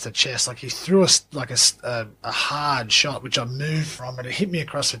across the chest. Like he threw a hard shot, which I moved from, and it hit me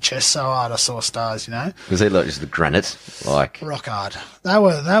across the chest so hard I saw stars. You know, Was he like just the granite? Like, rock hard. They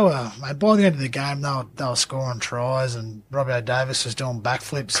were. Mate, by the end of the game, they were scoring tries, and Robbie O'Davis was doing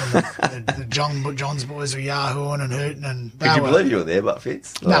backflips, and the John's boys were yahooing and hooting. And could you believe you were there, but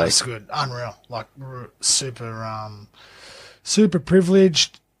Fitz? That was good, unreal. Like super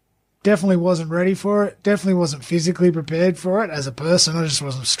privileged. Definitely wasn't ready for it. Definitely wasn't physically prepared for it as a person. I just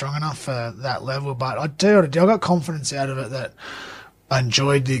wasn't strong enough for that level. But I got confidence out of it that I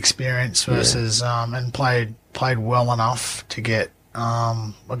enjoyed the experience versus and played well enough to get.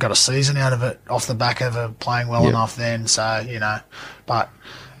 I got a season out of it off the back of playing well enough then. So but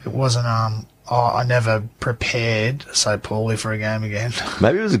it wasn't. I never prepared so poorly for a game again.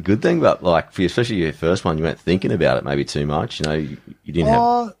 Maybe it was a good thing, but like especially your first one, you weren't thinking about it maybe too much. You didn't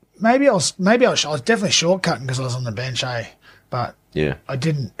have. Maybe I was definitely shortcutting because I was on the bench, but yeah, I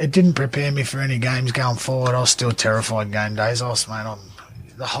didn't. It didn't prepare me for any games going forward. I was still terrified game days. I was,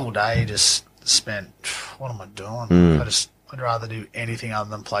 the whole day just spent. What am I doing? I'd rather do anything other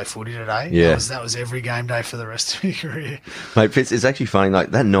than play footy today. Yeah, that was every game day for the rest of my career. Mate, Fitz, it's actually funny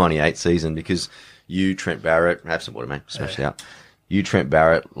like that '98 season because you, Trent Barrett, have some water, mate. Smash it out. You, Trent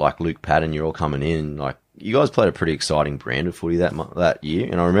Barrett, like Luke Patton, you're all coming in like. You guys played a pretty exciting brand of footy that year,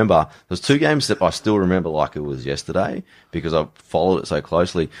 and I remember there's two games that I still remember like it was yesterday because I followed it so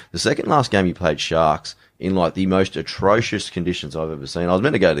closely. The second last game you played Sharks in like the most atrocious conditions I've ever seen. I was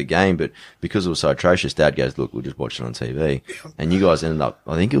meant to go to the game, but because it was so atrocious, Dad goes, "Look, we'll just watch it on TV." And you guys ended up,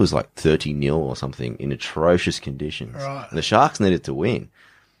 I think it was like 30-0 or something in atrocious conditions. Right. And the Sharks needed to win,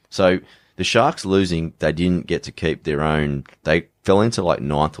 so. The Sharks losing, they didn't get to keep their own. They fell into like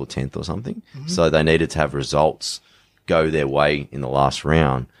 9th or 10th or something. Mm-hmm. So they needed to have results go their way in the last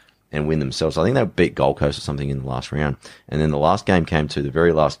round and win themselves. I think they beat Gold Coast or something in the last round. And then the last game came to the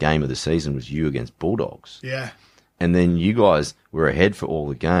very last game of the season was you against Bulldogs. Yeah. And then you guys were ahead for all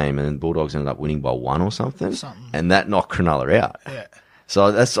the game and then Bulldogs ended up winning by 1 or something. And that knocked Cronulla out. Yeah. So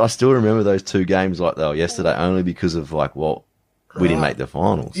I still remember those two games like they were yesterday only because of like what. We didn't make the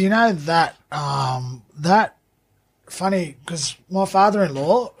finals. You know that funny because my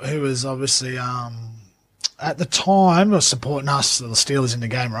father-in-law, who was obviously at the time was supporting us, the Steelers in the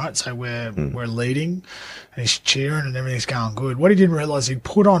game, right? So we're leading, and he's cheering, and everything's going good. What he didn't realise, he'd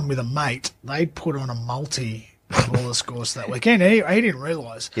put on with a mate. They'd put on a multi of all the scores that weekend. He didn't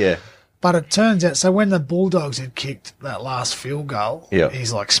realise. Yeah. But it turns out, so when the Bulldogs had kicked that last field goal,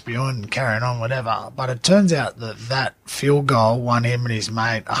 he's like spewing and carrying on, whatever. But it turns out that field goal won him and his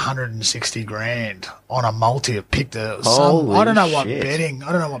mate $160,000 on a multi. It picked I don't know what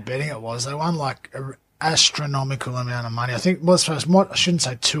betting it was. They won like an astronomical amount of money. I think I shouldn't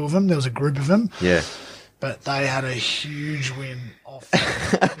say two of them. There was a group of them. Yeah. But they had a huge win off.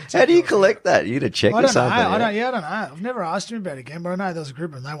 How do you collect that? You to check or something? I don't know. I've never asked him about it again, but I know there was a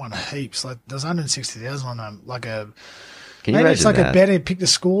group and they won heaps. Like there was 160,000 on them. Like Can you maybe it's like that? A better pick the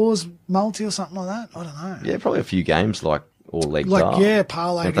scores multi or something like that. I don't know. Yeah, probably a few games like all legged up. Yeah,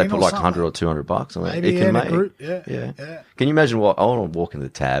 parlay. If they put like $100 or $200 on it, it can make. Group. Yeah. Can you imagine what I want to walk in the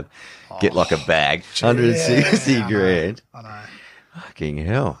tab, get like a bag, $160,000. I know. Fucking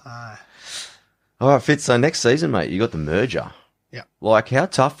hell. All right, Fitz. So next season, mate, you got the merger. Yeah. Like, how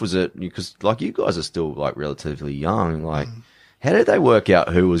tough was it? Because, like, you guys are still, like, relatively young. Like, how did they work out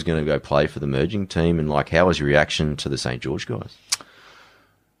who was going to go play for the merging team? And, like, how was your reaction to the St. George guys?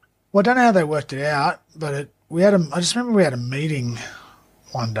 Well, I don't know how they worked it out, but I just remember we had a meeting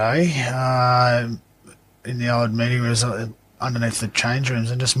one day in the old meeting rooms underneath the change rooms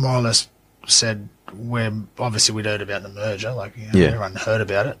and just more or less said, obviously we'd heard about the merger. Like, everyone heard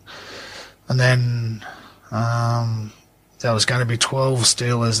about it. And then there was going to be 12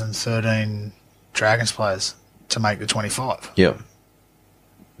 Steelers and 13 Dragons players to make the 25. Yeah.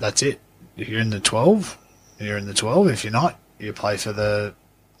 That's it. If you're in the 12, you're in the 12. If you're not, you play for the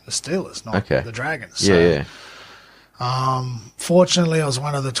Steelers, not the Dragons. So, fortunately, I was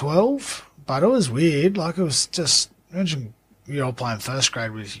one of the 12, but it was weird. Like, it was just, imagine you're all playing first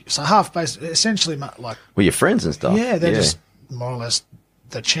grade with you. So half base, essentially, like... Were your friends and stuff? Yeah, they're just more or less...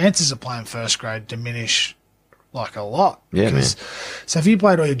 The chances of playing first grade diminish like a lot. Yeah, man. So if you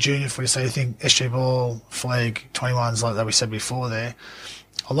played all your junior footy, so you think SG Ball, Flag, 21s, like that we said before there,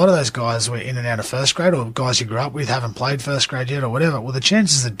 a lot of those guys were in and out of first grade or guys you grew up with haven't played first grade yet or whatever. Well, the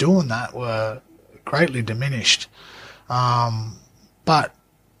chances of doing that were greatly diminished. But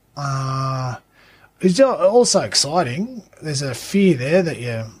it's also exciting. There's a fear there that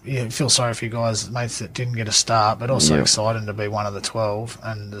you feel sorry for you guys, mates that didn't get a start, but also exciting to be one of the 12.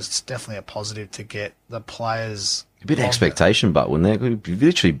 And it's definitely a positive to get the players. A bit of expectation, but when they're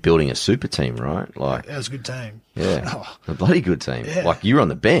literally building a super team, right? Like it was a good team. Yeah, a bloody good team. Yeah. Like you were on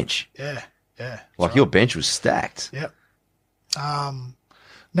the bench. Yeah. Like your bench was stacked. Yep.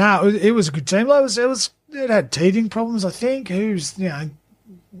 No, it was a good team. It had teething problems, I think.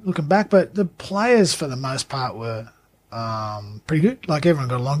 Looking back, but the players for the most part were pretty good. Like everyone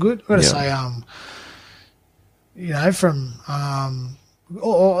got along good. I've got to say,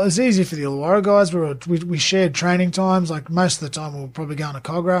 it's easy for the Illawarra guys. We shared training times. Like most of the time, we were probably going to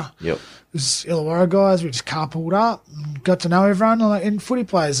Cogra. Yep. It was Illawarra guys. We just carpooled up and got to know everyone. And footy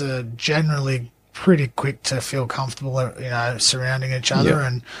players are generally pretty quick to feel comfortable, surrounding each other. Yep.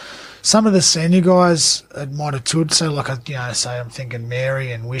 And some of the senior guys might have toured. So, say I'm thinking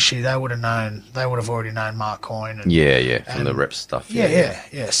Mary and Wishy, they would have already known Mark Coyne. And, from the rep stuff.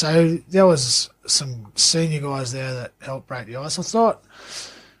 Yeah. So there was some senior guys there that helped break the ice. I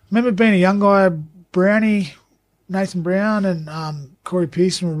remember being a young guy, Brownie, Nathan Brown and Corey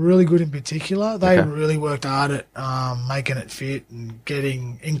Pearson were really good in particular. They really worked hard at making it fit and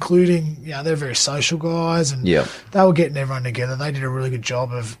including, they're very social guys and they were getting everyone together. They did a really good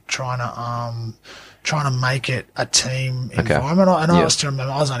job of trying to make it a team environment. I still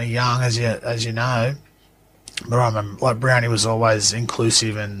remember, I was only young, as you know, but I remember like Brownie was always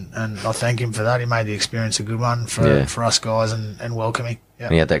inclusive and I thank him for that. He made the experience a good one for us guys and welcoming. Yep.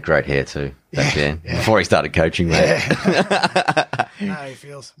 And he had that great hair too back then, before he started coaching, mate. No, he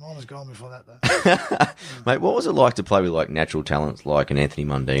feels. Mine was gone before that, though. Mate, what was it like to play with like natural talents like an Anthony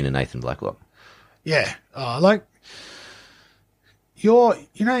Mundine and Nathan Blacklock? Yeah, you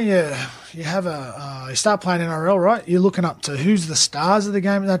start playing NRL, right? You're looking up to who's the stars of the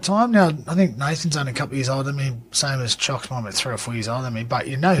game at that time. Now, I think Nathan's only a couple of years older than me, same as Chock's might be 3 or 4 years older than me, but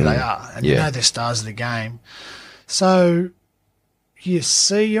you know who they are, and you know they're stars of the game. So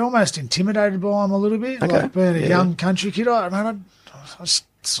you're almost intimidated by them a little bit, like being a young country kid. I just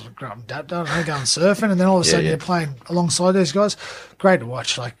sort of grew up in Dapda, going surfing, and then all of a sudden you're playing alongside these guys. Great to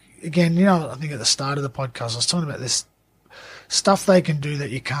watch. Like, again, I think at the start of the podcast I was talking about this stuff they can do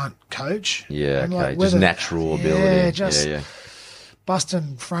that you can't coach. Yeah, and just natural ability.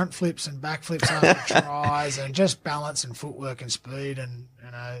 Busting front flips and back flips after tries and just balance and footwork and speed and,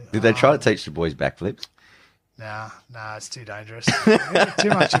 Did they try to teach the boys backflips? Nah, it's too dangerous. Too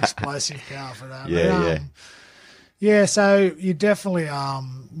much explosive power for that. So you definitely,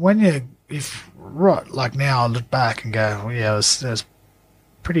 like now I look back and go, it was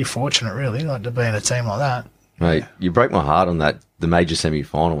pretty fortunate really, like to be in a team like that. Mate, you broke my heart on the major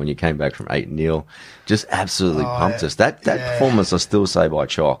semi-final when you came back from 8-0. Just absolutely pumped us. That performance, I still say by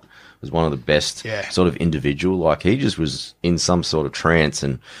Chock, was one of the best sort of individual. Like he just was in some sort of trance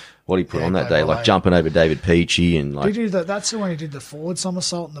and what he put on that day, like jumping over David Peachy and like. Did he do that? That's the one he did the forward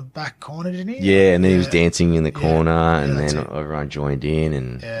somersault in the back corner, didn't he? Yeah, and then he was dancing in the corner, and then everyone joined in,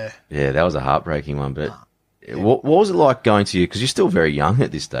 and that was a heartbreaking one. But what was it like going to you? Because you're still very young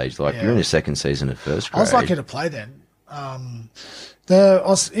at this stage. Like you're in your second season of first grade. I was lucky to play then. I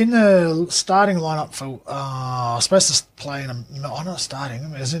was in the starting lineup for. I was supposed to play I'm not starting.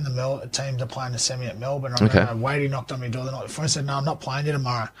 I was in the team to play in the semi at Melbourne. Wadey knocked on my door the night before and said, "No, I'm not playing you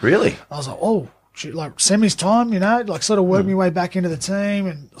tomorrow." Really? I was like, "Oh, shoot, like semi's time," like sort of worked my way back into the team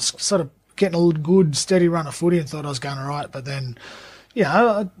and sort of getting a good steady run of footy and thought I was going all right. But then,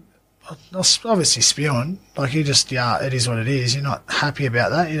 I was obviously spewing. Like you just, it is what it is. You're not happy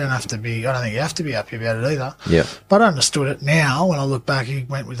about that. You don't have to be. I don't think you have to be happy about it either. Yeah. But I understood it now. When I look back, he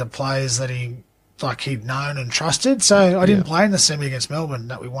went with the players that he'd known and trusted. So I didn't play in the semi against Melbourne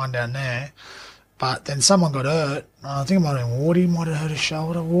that we won down there. But then someone got hurt. I think it might have been Wardy. Might have hurt his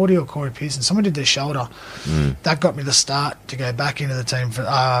shoulder. Wardy or Corey Pearson. Someone did their shoulder. That got me the start to go back into the team for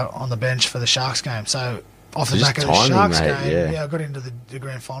on the bench for the Sharks game. So. Off the back of the Sharks game, I got into the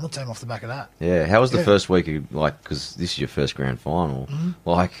grand final team off the back of that. Yeah, how was the first week, because this is your first grand final,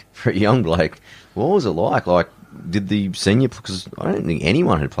 like, for a young Blake, what was it like? Like, did the senior, because I don't think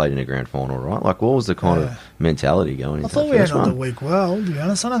anyone had played in a grand final, right? Like, what was the kind of mentality going into the first one? I thought we ended the week well, to be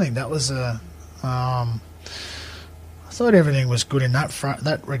honest. I don't think that was I thought everything was good in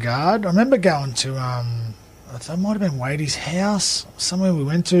that regard. I remember going to, it might have been Wadey's house, somewhere we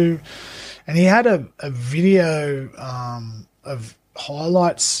went to, and he had a video of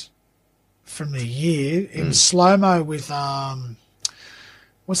highlights from the year in slow-mo with,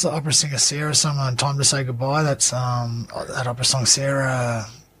 what's the opera singer, Sarah, someone, Time to Say Goodbye? That's that opera song, Sarah...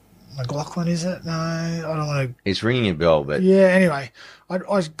 McLaughlin, is it? No, I don't want to. It's ringing a bell, but Yeah, anyway,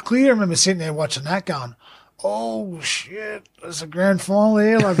 I clearly remember sitting there watching that going, oh, shit, there's a grand final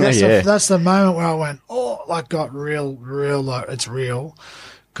here. Like, that's the moment where I went, oh, like, got real, like, it's real.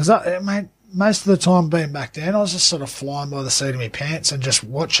 Because, mate, most of the time being back then, I was just sort of flying by the seat of my pants and just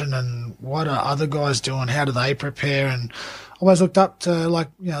watching and what are other guys doing? How do they prepare? And I always looked up to, like,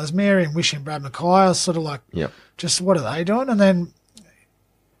 there's Mary and Wish and Brad Mackay. I was sort of like, just what are they doing? And then,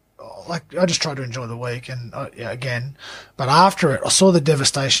 like, I just tried to enjoy the week, and again, but after it, I saw the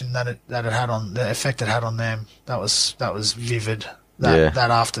devastation that it had on the effect it had on them. That was vivid. That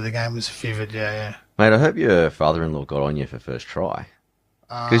after the game was vivid. Yeah. Mate, I hope your father-in-law got on you for first try.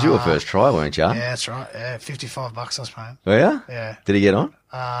 Because you were first try, weren't you? Yeah, that's right. Yeah, $55 I was paying. Oh yeah. Yeah. Did he get on?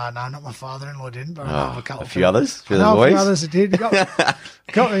 No, not my father-in-law didn't, but I know of a couple. A few others. I know a few others that did. Got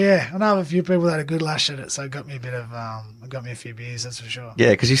me. Yeah, I know of a few people that had a good lash at it, so it got me a bit of got me a few beers. That's for sure.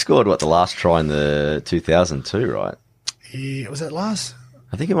 Yeah, because you scored the last try in the 2002, right? Yeah, was that last?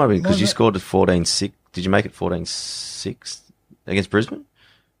 I think it might have been because you scored at 14-6. Did you make it 14-6 against Brisbane?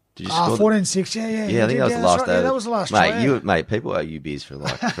 Did you score 14-6, yeah. Yeah, I think that was the last day. Yeah, that was the last try. Mate, people owe you beers for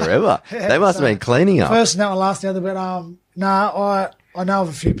like forever. They must have been cleaning up. First and that one last the other, but I know of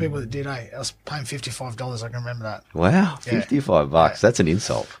a few people that did. I was paying $55. I can remember that. Wow, $55. Yeah. That's an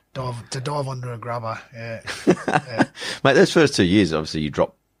insult. To dive onto a grubber. Yeah. Mate, those first 2 years, obviously, you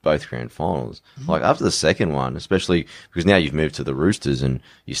dropped both grand finals. Mm-hmm. Like after the second one, especially because now you've moved to the Roosters and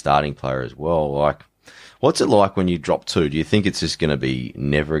you're starting player as well. Like, what's it like when you drop two? Do you think it's just going to be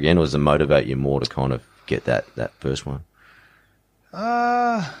never again, or does it motivate you more to kind of get that first one?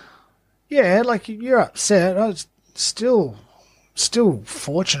 Yeah, like you're upset. I was still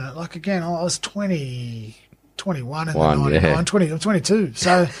fortunate. Like again, I was 21 in the 99, 20, I'm 22.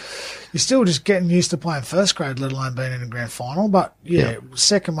 So you're still just getting used to playing first grade, let alone being in a grand final. But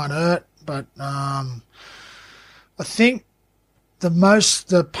second one hurt. But I think the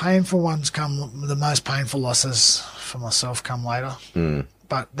most painful losses for myself come later. Mm.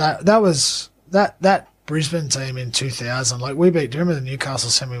 But that was that Brisbane team in 2000. Like we beat. Do you remember the Newcastle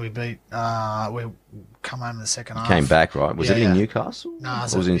semi? We beat. We come home in the second half. Came back, right? Was it in Newcastle? No,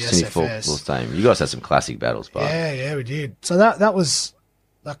 it was in Sydney Football Stadium. You guys had some classic battles, but yeah, we did. So that was.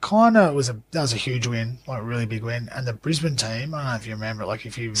 That kind of was a huge win, like a really big win. And the Brisbane team, I don't know if you remember it, like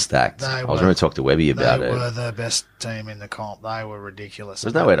if you stacked. I was going to talk to Webby about it. They were the best team in the comp. They were ridiculous.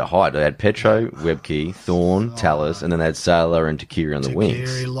 There's nowhere to hide. They had Petro, Webke, Thorne, Tallis, and then they had Sailor and Takiri on the wings.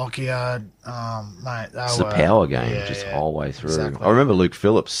 Takiri, Lockyer, mate. It's a power game, just the whole way through. Exactly. I remember Luke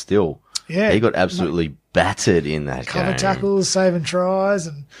Phillips still. Yeah, he got absolutely battered in that cover game. Tackles, saving tries,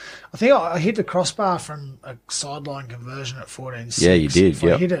 and I think I hit the crossbar from a sideline conversion at 14-6. Yeah, you did.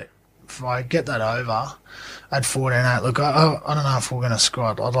 If I get that over at 14-8, look, I don't know if we're going to score.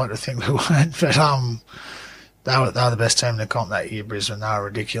 I'd like to think we won't, but they were the best team in the comp that year, Brisbane. They were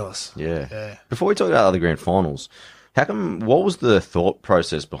ridiculous. Yeah. Before we talk about other grand finals, what was the thought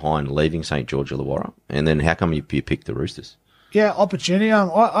process behind leaving St. George Illawarra, and then how come you picked the Roosters? Yeah, opportunity.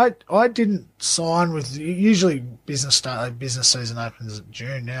 I didn't sign with. Usually business season opens in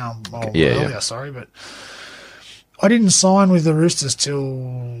June now. Earlier, sorry, but I didn't sign with the Roosters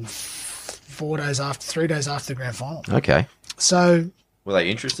till 3 days after the grand final. Okay. So were they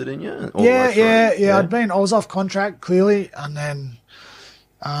interested in you? Yeah. I was off contract clearly, and then,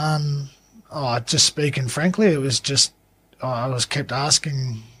 just speaking frankly, it was just I was kept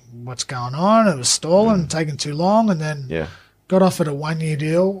asking what's going on. It was stalling, taking too long, and then got offered a 1-year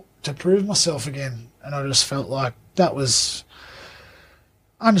deal to prove myself again, and I just felt like that was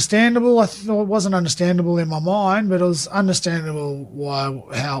understandable. I thought it wasn't understandable in my mind, but it was understandable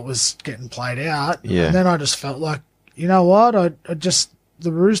how it was getting played out. Yeah. And then I just felt like, you know what?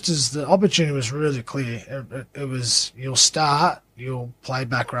 The Roosters, the opportunity was really clear. It was you'll start, you'll play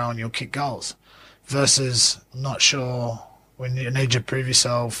back row, and you'll kick goals, versus I'm not sure when you need to prove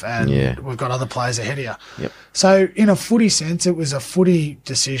yourself, and we've got other players ahead of you. Yep. So in a footy sense, it was a footy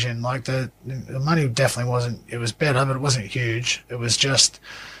decision. Like the money definitely wasn't. It was better, but it wasn't huge. It was just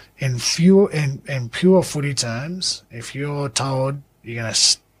in pure footy terms. If you're told you're going to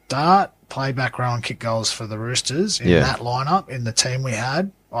start, play back row, and kick goals for the Roosters in that lineup, in the team we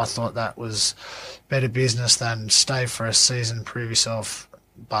had, I thought that was better business than stay for a season, prove yourself.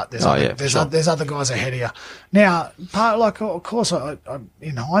 But there's other guys ahead of you. Now, of course, I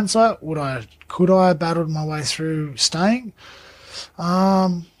in hindsight, could I have battled my way through staying?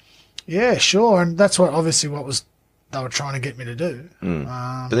 Yeah, sure, and that's what they were trying to get me to do.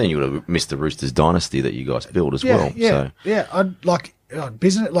 But then you would have missed the Roosters dynasty that you guys built as well. Yeah.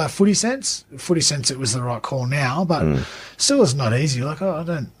 business, like footy sense, it was the right call now, but still it's not easy. Like,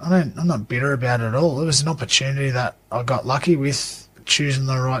 I'm not bitter about it at all. It was an opportunity that I got lucky with choosing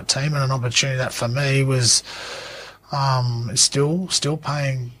the right team, and an opportunity that for me was still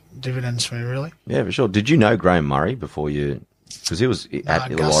paying dividends for me, really. Yeah, for sure. Did you know Graham Murray before you? Because he was at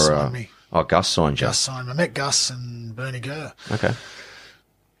Illawarra. Gus signed me. Oh, Gus signed you. Gus signed me. I met Gus and Bernie Gurr. Okay.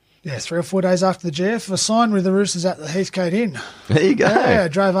 Yeah, 3 or 4 days after the GF, I signed with the Roosters at the Heathcote Inn. There you go. Yeah, I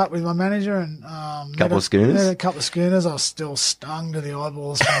drove up with my manager and couple of schooners. Met a couple of schooners. I was still stung to the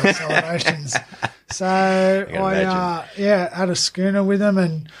eyeballs from the celebrations. So I had a schooner with them,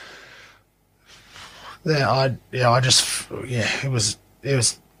 and it was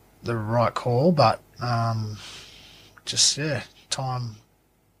the right call, but time.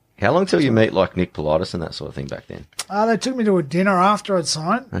 How long till you meet like Nick Politis and that sort of thing back then? They took me to a dinner after I'd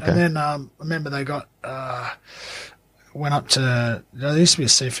signed, Okay. and then I remember they went up to, there used to be a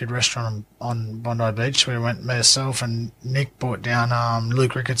seafood restaurant on Bondi Beach where we went, myself and Nick brought down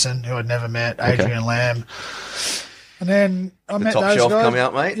Luke Ricketson, who I'd never met, Adrian Lamb. And then I met top those shelf guys. come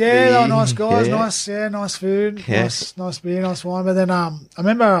out, mate. Yeah, they were nice guys, Yeah. nice food, Yeah. nice beer, nice wine. But then I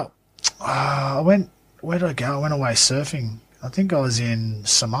remember where did I go? I went away surfing. I think I was in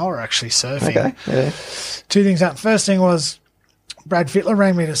Samoa actually surfing. Okay. Yeah. 2 things happened. First thing was Brad Fittler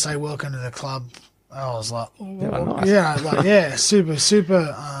rang me to say welcome to the club. I was like, nice. super,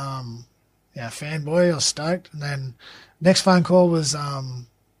 fanboy. I was stoked. And then next phone call was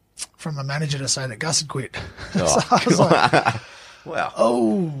from a manager to say that Gus had quit. So I was like, wow.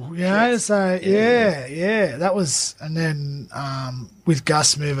 That was, and then with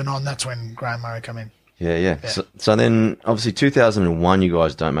Gus moving on, that's when Graham Murray come in. Yeah. So then, obviously, 2001, you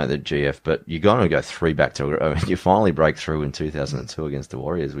guys don't make the GF, but you're going to go 3 back to. You finally break through in 2002 against the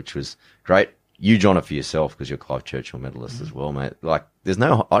Warriors, which was great. Huge honour for yourself because you're Clive Churchill medalist as well, mate. Like, I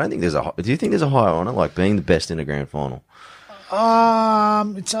don't think there's a. Do you think there's a higher honour, like being the best in a grand final?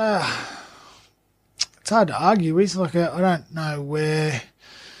 It's hard to argue with. Like, I don't know where.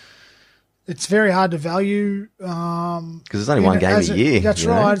 It's very hard to value. Because there's only one game a year. That's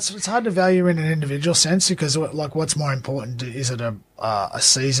right. It's hard to value in an individual sense because, like, what's more important? Is it a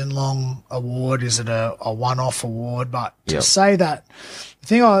season-long award? Is it a one-off award? But to say that,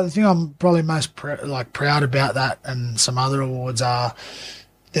 the thing I'm probably most proud about that, and some other awards are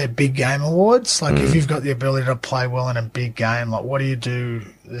they're big game awards. Like, if you've got the ability to play well in a big game, like, what do you do?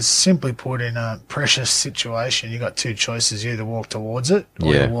 It's simply put, in a precious situation, you got 2 choices: you either walk towards it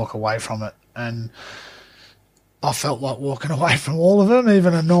or you walk away from it. And I felt like walking away from all of them,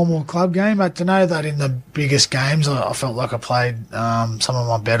 even a normal club game. But to know that in the biggest games, I felt like I played some of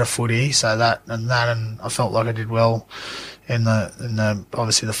my better footy. So and I felt like I did well in the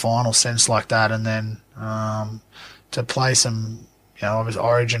obviously the final sense like that. And then to play some, obviously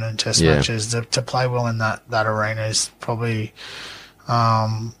Origin and Test matches, to play well in that arena is probably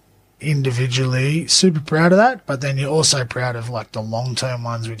individually super proud of that, but then you're also proud of like the long-term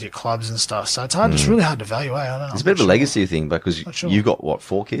ones with your clubs and stuff. So it's hard. It's really hard to value. I don't know. It's a bit of a legacy thing because you've got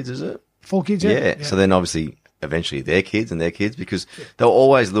 4 kids, is it? 4 kids, yeah. So then obviously eventually their kids and their kids, because they'll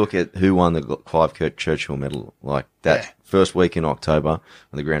always look at who won the Clive Churchill medal, like that first week in October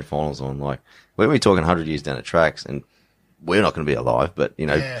when the grand final's on. Like, we're talking 100 years down the tracks, and we're not going to be alive, but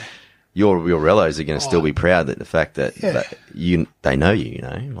your relatives are going to still be proud that the fact that, they know you,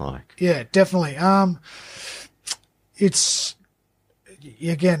 like. Yeah, definitely. It's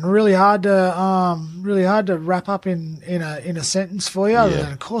again really hard to wrap up in a sentence for you. Other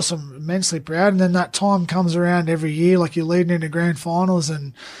than, of course, I'm immensely proud. And then that time comes around every year, like you're leading into grand finals,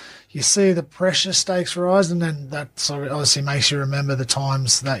 and you see the pressure stakes rise, and then that sort of obviously makes you remember the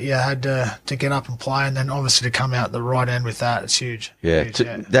times that you had to get up and play, and then obviously to come out the right end with that, it's huge. Yeah,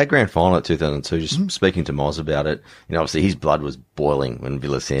 that grand final at 2002, just speaking to Moz about it, obviously his blood was boiling when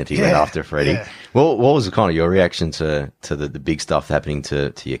Villasanti went after Freddie. Yeah. Well, what was kind of your reaction to the big stuff happening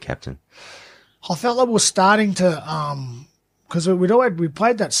to your captain? I felt like we were starting to because we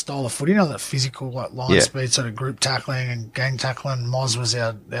played that style of footy, that physical, like line speed, sort of group tackling and gang tackling. Moz was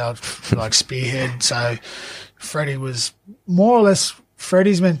our like spearhead. So Freddie was more or less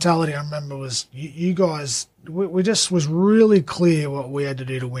Freddie's mentality. I remember was you guys. We just was really clear what we had to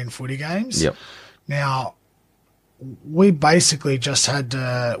do to win footy games. Yep. Now we basically just had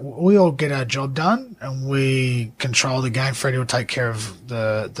to. We all get our job done, and we control the game. Freddie would take care of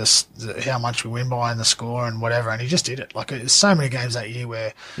the how much we win by and the score and whatever, and he just did it. Like, there's so many games that year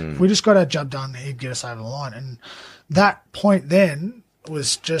where if we just got our job done, he'd get us over the line. And that point then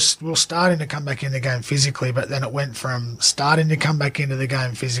was just, we were starting to come back in the game physically, but then it went from starting to come back into the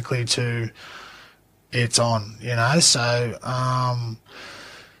game physically to it's on, So,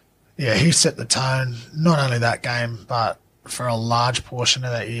 he set the tone, not only that game, but for a large portion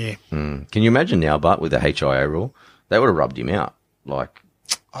of that year. Can you imagine now, but with the HIA rule, they would have rubbed him out. Oh,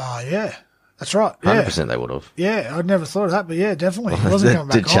 yeah. That's right. 100% they would have. Yeah, I'd never thought of that, but yeah, definitely. He wasn't coming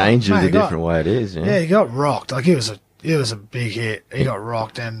back to change it the different way it is. Yeah, he got rocked. Like, it was a big hit. He got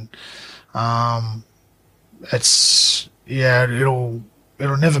rocked, and it'll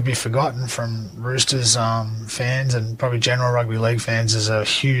never be forgotten from Roosters fans and probably general rugby league fans as a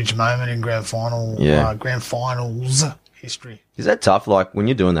huge moment in grand finals history. Is that tough? Like, when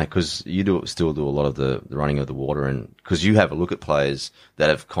you're doing that, because you still do a lot of the running of the water, and because you have a look at players that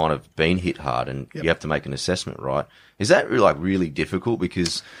have kind of been hit hard, and you have to make an assessment, right? Is that really difficult?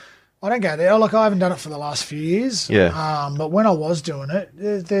 Because I don't go there. Like, I haven't done it for the last few years. Yeah. But when I was doing it,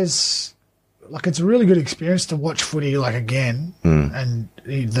 there's it's a really good experience to watch footy again. And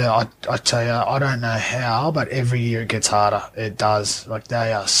I tell you, I don't know how, but every year it gets harder. It does. Like,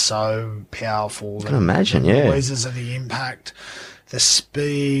 they are so powerful. I can imagine, the noises and the impact, the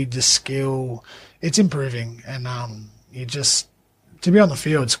speed, the skill. It's improving, and to be on the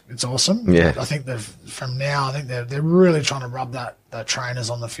field, it's awesome. Yeah. I think they're really trying to rub the trainers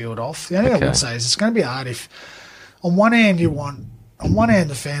on the field off. The only thing I would say is it's going to be hard if, on one hand,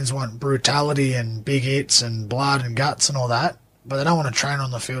 the fans want brutality and big hits and blood and guts and all that, but they don't want to train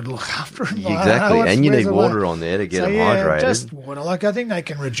on the field to look after them. Exactly, and you need water on there to get them hydrated. Just water. I think they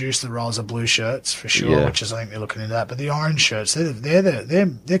can reduce the roles of blue shirts for sure, which is, I think they're looking into that. But the orange shirts,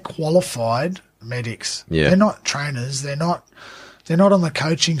 they're qualified medics. Yeah. They're not trainers. They're not on the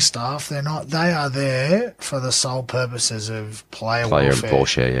coaching staff. They are there for the sole purposes of player welfare.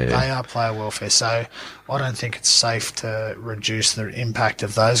 They are player welfare. So I don't think it's safe to reduce the impact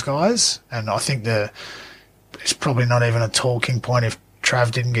of those guys. And I think it's probably not even a talking point if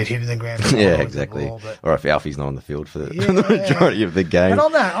Trav didn't get hit in the grand final. Yeah, exactly. Or if Alfie's not on the field for the majority of the game. But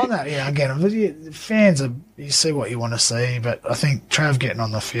on that, again, fans you see what you want to see. But I think Trav getting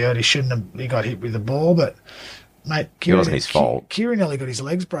on the field, he got hit with the ball, but. Mate, it wasn't his fault. Kieran nearly got his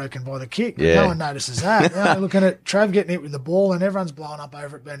legs broken by the kick. Yeah. No one notices that. Now looking at Trav getting hit with the ball and everyone's blowing up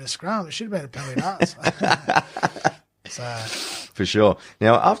over it being a scrum. It should have been a penalty to us. For sure.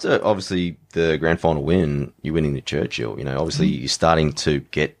 Now, after, obviously, the grand final win, you're winning the Churchill, obviously you're starting to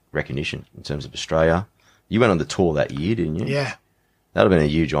get recognition in terms of Australia. You went on the tour that year, didn't you? Yeah. That would have been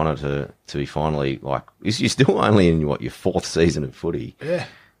a huge honour to be finally, you're still only in, your fourth season of footy. Yeah.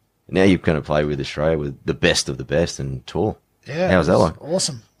 Now you're going to play with Australia with the best of the best and tour. Yeah, how's that like?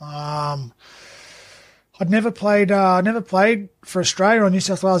 Awesome. I'd never played for Australia or New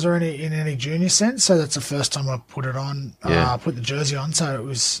South Wales or in any junior sense, so that's the first time I put it on. Put the jersey on, so it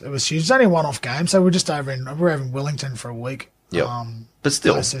was huge. It's only a one-off game, so we're over in Wellington for a week. Yeah, but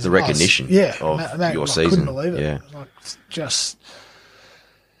still the recognition of your season. I couldn't believe it. Yeah,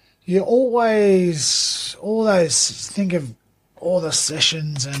 you always think of all the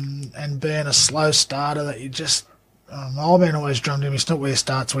sessions and being a slow starter that you just I've been always drummed in. It's not where you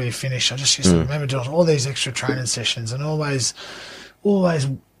start, it's where you finish. I just used to remember doing all these extra training sessions and always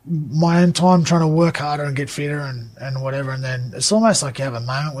my own time trying to work harder and get fitter and whatever. And then it's almost like you have a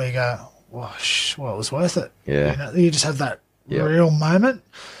moment where you go, well, it was worth it. Yeah. You just have that real moment.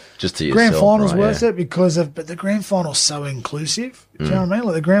 Just to yourself, grand final's worth it but the grand final's so inclusive. Do you know what I mean?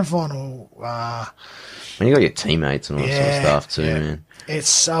 Like the grand final, when you got your teammates and all that sort of stuff too, man. It's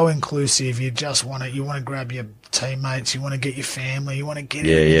so inclusive. You just want to grab your teammates. You want to get your family. You want to get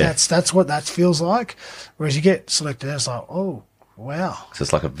it. Yeah. That's what that feels like. Whereas you get selected, it's like, oh wow. So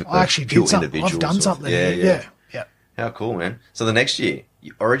it's like I actually did something. I've done something. Yeah. How cool, man. So the next year,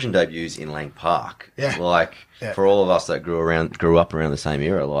 Origin debuts in Lang Park. Yeah. For all of us that grew up around the same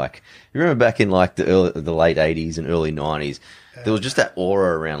era, you remember back in the late 80s and early 90s, there was just that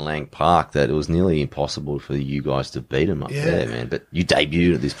aura around Lang Park that it was nearly impossible for you guys to beat them up there, man. But you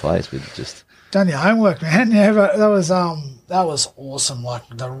debuted at this place with just done your homework, man. Yeah, but that was awesome. Like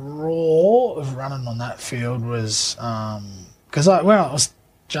the roar of running on that field was because I was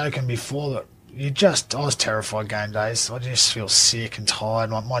joking before that. I was terrified game days. I just feel sick and tired.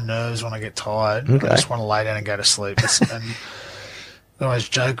 My nerves when I get tired. I just want to lay down and go to sleep. And I always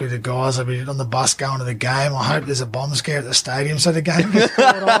joke with the guys. I'll be on the bus going to the game. I hope there's a bomb scare at the stadium so the game gets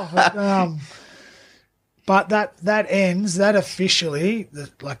called off. But that ends. That officially,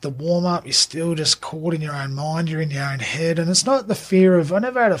 the warm up, you're still just caught in your own mind. You're in your own head, and it's not the fear of. I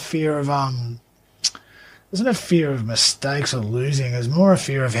never had a fear of There's no fear of mistakes or losing. There's more a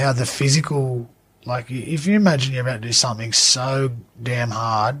fear of how the physical, if you imagine you're about to do something so damn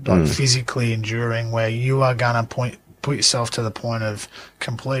hard, physically enduring, where you are going to put yourself to the point of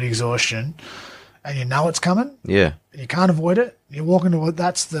complete exhaustion, Mm. and you know it's coming. Yeah. You can't avoid it. You walk into it.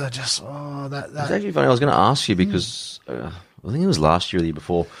 That's the just that. It's actually funny. I was going to ask you because I think it was last year or the year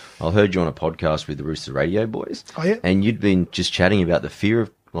before. I heard you on a podcast with the Rooster Radio boys. Oh yeah. And you'd been just chatting about the fear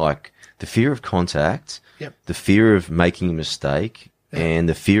of contact, Yep. the fear of making a mistake, and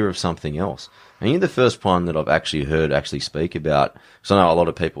the fear of something else. And you're the first one that I've actually heard speak about. Because I know a lot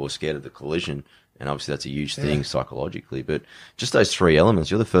of people are scared of the collision, and obviously that's a huge thing psychologically. But just those three elements,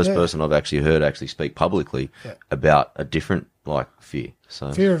 you're the first person I've actually heard speak publicly about a different fear.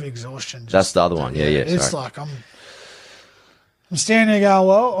 So fear of exhaustion. That's the other one. Yeah. It's like I'm standing there going,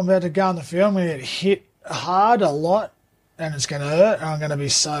 well, I'm about to go on the field. I'm going to get hit hard a lot, and it's going to hurt. And I'm going to be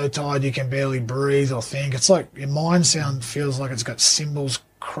so tired you can barely breathe or think. It's like your mind feels like it's got cymbals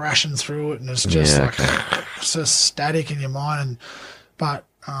crashing through it, and it's just it's just static in your mind. But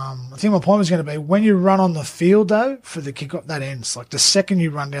I think my point was going to be when you run on the field, though, for the kickoff, that ends. Like the second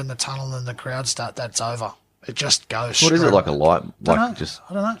you run down the tunnel and the crowd start, that's over. It just goes. What is it, like a light? I don't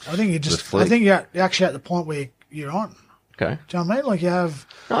know. I think you're actually at the point where you're on. Okay. Do you know what I mean? Like you have...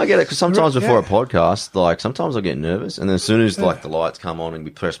 No, I get it, because sometimes before a podcast, sometimes I get nervous, and then as soon as, the lights come on and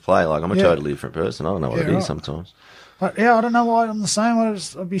we press play, I'm a totally different person. I don't know what it is sometimes. But, I don't know why I'm the same.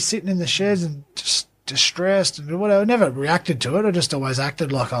 I'd be sitting in the sheds and just distressed and whatever. I never reacted to it. I just always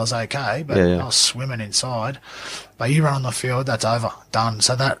acted like I was okay, but I was swimming inside. But you run on the field, that's over. Done.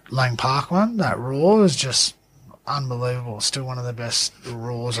 So that Lang Park one, that roar is just... unbelievable. Still one of the best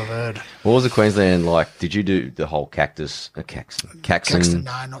roars I've heard. What was the Queensland like? Did you do the whole Caxton?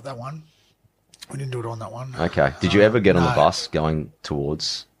 No, not that one. We didn't do it on that one. Okay. Did you ever get on the bus going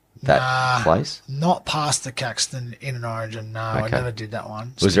towards that place? Not past the Caxton in an Origin. No, I never did that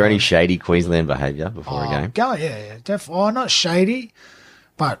one. Was there any shady Queensland behaviour before a game? Yeah, definitely. Oh, not shady,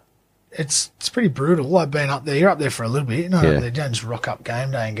 but it's pretty brutal. I've been up there. You're up there for a little bit. They don't just rock up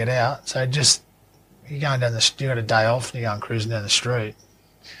game day and get out. So just... you're going down you got a day off and you're going cruising down the street.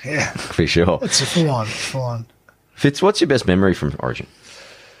 Yeah. For sure. It's a full on. Fitz, what's your best memory from Origin?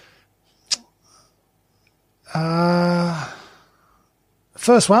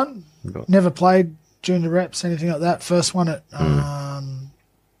 First one, never played junior reps, anything like that. First one at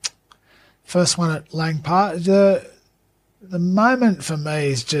Lang Park. The moment for me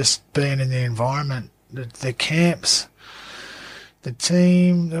is just being in the environment, the camps, the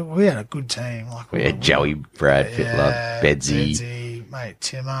team. We had a good team. We had Joey, Brad, Fittler, Bedsy, mate,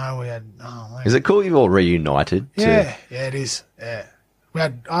 Timo. We had. Is it cool you've all reunited? Yeah, it is. Yeah, we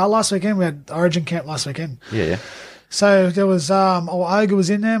had last weekend. We had Origin camp last weekend. Yeah. So there was Oga was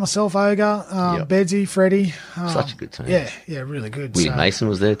in there, myself, Oga, Bedsy, Freddie. Such a good team. Yeah, really good. William Mason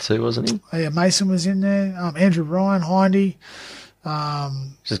was there too, wasn't he? Yeah, Mason was in there. Andrew Ryan, Hindy.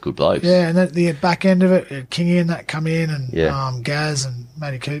 Just good blokes. Yeah, and the back end of it, Kingy and that come in, and Gaz and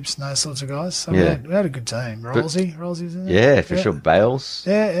Matty Coops and those sorts of guys. So we had a good team. Rolsey was in there. Yeah, for sure. Bales.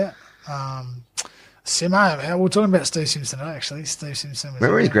 Yeah. Simo, we were talking about Steve Simpson today, actually. Steve Simpson was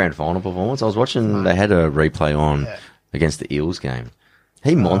remember his grand final performance? I was watching, they had a replay on against the Eels game.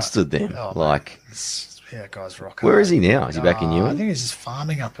 He monstered them. Guy's rock. Where is he now? Is he back in Newman? I think he's just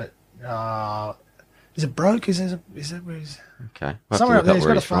farming up at... is it Broke? Is that where he's... Okay. Somewhere up there. He's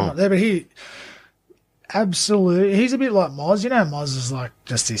got a farm up there, but he... Absolutely. He's a bit like Moz. You know, Moz is like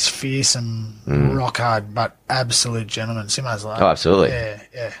just this fearsome, rock hard, but absolute gentleman. Simo's like... Oh, absolutely.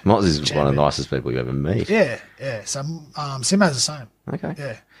 Yeah. Moz is one of the nicest people you ever meet. Yeah. So Simo's the same. Okay.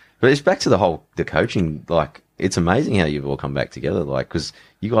 Yeah. But it's back to the coaching. It's amazing how you've all come back together. because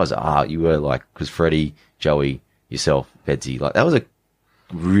you guys because Freddie, Joey, yourself, Bedsy, that was a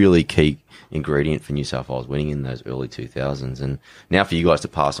really key ingredient for New South Wales winning in those early 2000s, and now for you guys to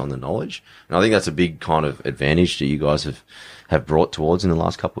pass on the knowledge, and I think that's a big kind of advantage that you guys have brought towards in the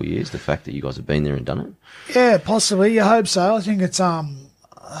last couple of years, the fact that you guys have been there and done it. Yeah, possibly. You hope so. I think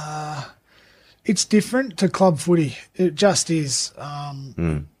it's different to club footy. It just is.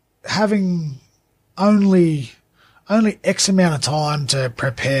 Having only X amount of time to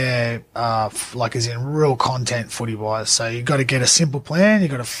prepare, as in real content footy wise. So you've got to get a simple plan.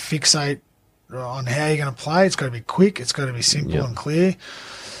 You've got to fixate on how you're going to play. It's got to be quick. It's got to be simple and clear.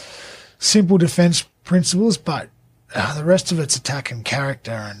 Simple defence principles, but the rest of it's attack and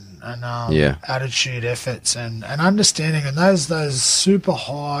character and attitude, efforts and understanding. And those super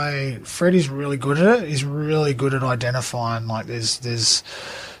high. Freddie's really good at it. He's really good at identifying there's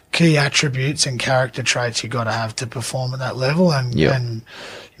key attributes and character traits you got to have to perform at that level, and your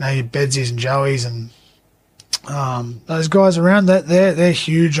Bedsies and Joeys and those guys around that they're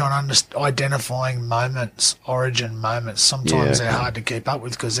huge on identifying moments, origin moments. Sometimes they're hard to keep up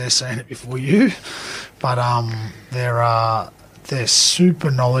with because they're seeing it before you, but they're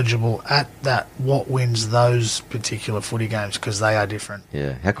super knowledgeable at that, what wins those particular footy games, because they are different.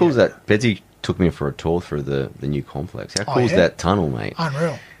 Yeah. How cool is that? Betsy took me for a tour through the new complex. How cool is that tunnel, mate?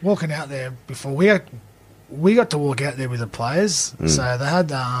 Unreal. Walking out there before, we got to walk out there with the players. So they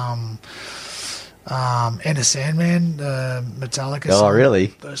had Enter Sandman, the Metallica song. Oh,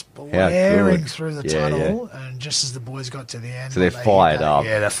 really? Just blaring through the tunnel, and just as the boys got to the end, so they're fired up.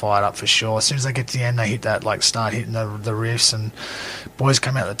 Yeah, they're fired up for sure. As soon as they get to the end, they hit that, start hitting the riffs, and boys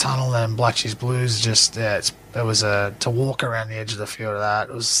come out the tunnel, and Black Cheese Blues it was to walk around the edge of the field of that.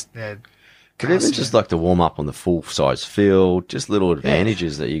 It was But even just to warm up on the full size field, just little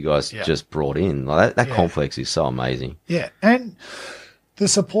advantages that you guys just brought in. Like that complex is so amazing. Yeah, and the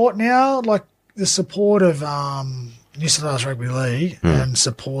support now, the support of New South Wales Rugby League and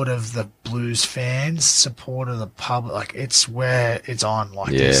support of the Blues fans, support of the public, it's where it's on.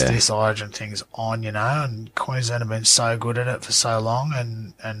 This Origin thing's on, and Queensland have been so good at it for so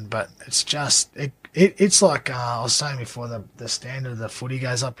long, but it's just it's like I was saying before, the standard of the footy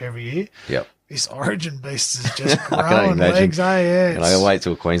goes up every year. Yep. This Origin beast is just growing legs, Yeah. And I wait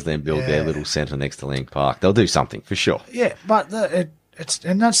till Queensland build their little centre next to Lang Park. They'll do something for sure. Yeah, but that's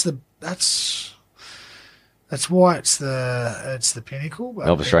why it's the pinnacle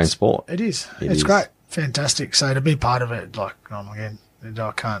of Australian sport. It is. It's great, fantastic. So to be part of it, I can't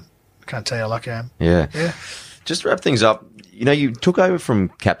tell you how lucky I am. Yeah. Just to wrap things up, you took over from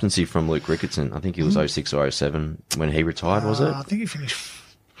captaincy from Luke Ricketson. I think it was 06 or 07 when he retired, was it? I think he finished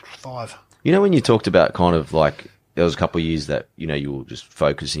 5. When you talked about there was a couple of years that, you were just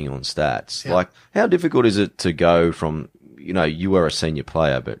focusing on stats. Yeah. How difficult is it to go from, you were a senior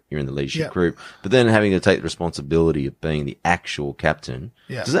player, but you're in the leadership group, but then having to take the responsibility of being the actual captain.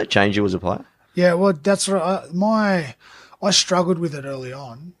 Yeah. Does that change you as a player? Yeah, well, that's right. I struggled with it early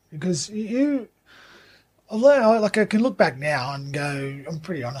on because I can look back now and go, I'm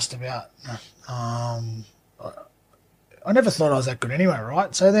pretty honest about, I never thought I was that good anyway,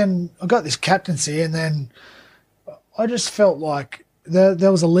 right? So then I got this captaincy, and then I just felt like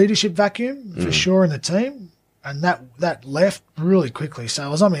there was a leadership vacuum for sure in the team, and that left really quickly. So I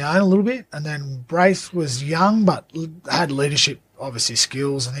was on my own a little bit, and then Braith was young but had leadership, obviously,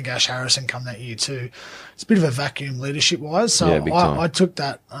 skills. I think Ash Harrison come that year too. It's a bit of a vacuum leadership-wise. So I took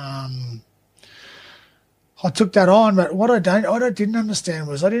that. I took that on, but what I didn't understand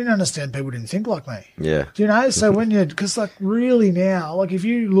was I didn't understand people didn't think like me. Yeah. So because really now, if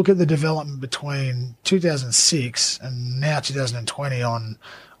you look at the development between 2006 and now 2020 on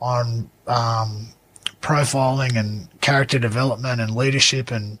profiling and character development and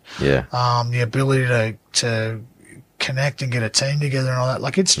leadership and the ability to connect and get a team together and all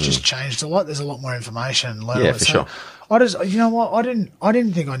that, it's just changed a lot. There's a lot more information. For sure. I just, I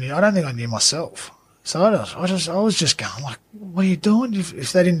didn't think I knew. I don't think I knew myself. So I was just going what are you doing?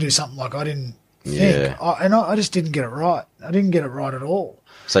 If they didn't do something I didn't think, I just didn't get it right. I didn't get it right at all.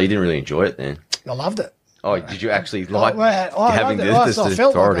 So you didn't really enjoy it then? I loved it. Oh, did you actually having this authority? I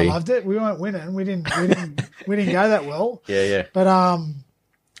felt like I loved it. We weren't winning. We didn't go that well. Yeah. But I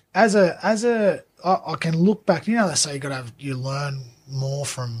can look back. They say you learn more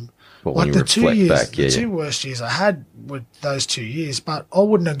from. But when you reflect back, the 2 worst years I had were those 2 years, but I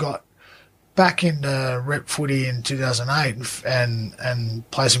wouldn't have got back into rep footy in 2008 and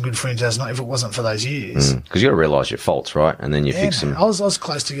play some good footy in 2009 if it wasn't for those years. Because you got to realise your faults, right? And then you fix them. I was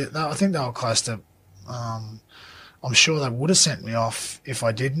close to get. I think they were close to. I'm sure they would have sent me off if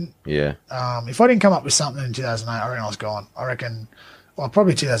I didn't. Yeah. If I didn't come up with something in 2008, I reckon I was gone. I reckon,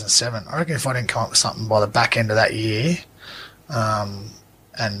 probably 2007. I reckon if I didn't come up with something by the back end of that year, back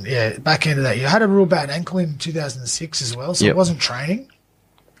end of that year, I had a real bad ankle in 2006 as well, so I wasn't training.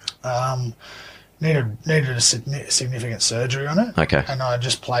 Needed a significant surgery on it. Okay. And I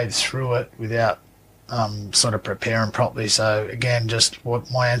just played through it without sort of preparing properly. So again, just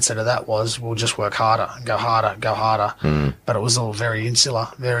what my answer to that was, we'll just work harder and go harder. But it was all very insular,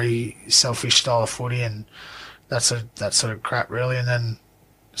 very selfish style of footy, and that sort of crap really. And then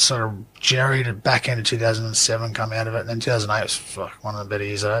sort of jerried it back into 2007, come out of it, and then 2008 was one of the better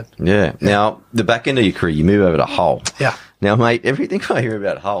years I had. Yeah. Now, the back end of your career, you move over to Hull. Yeah. Now, mate, everything I hear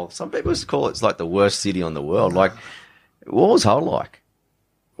about Hull, some people call it the worst city on the world. What was Hull like?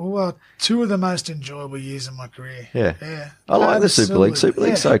 Well, 2 of the most enjoyable years of my career. Yeah. I like the Super League. Super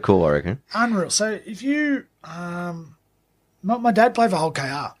League's so cool, I reckon. Unreal. So if you... my dad played for Hull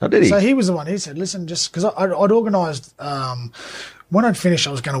KR. Oh, did he? So he was the one. He said, listen, just... Because I'd organised... when I'd finished,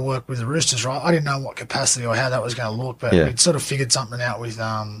 I was going to work with the Roosters, right? I didn't know what capacity or how that was going to look, but we'd sort of figured something out with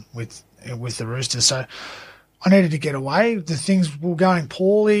the Roosters. So I needed to get away. The things were going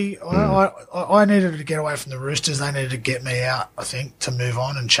poorly. I needed to get away from the Roosters. They needed to get me out, I think, to move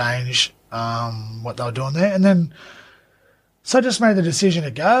on and change what they were doing there. And then, so I just made the decision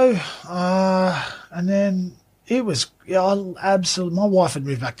to go. And then it was, absolutely, my wife would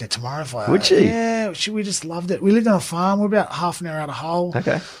move back there tomorrow. Would she? Yeah, we just loved it. We lived on a farm. We're about half an hour out of Hull.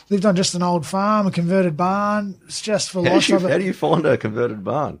 Okay. Lived on just an old farm, a converted barn. It's just for life. How do you find a converted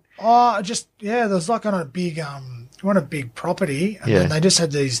barn? Oh, there was like on a big, property, and then they just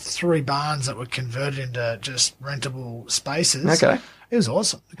had these 3 barns that were converted into just rentable spaces. Okay. It was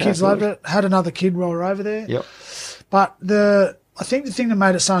awesome. The kids loved it. Had another kid while we were over there. Yep. But I think the thing that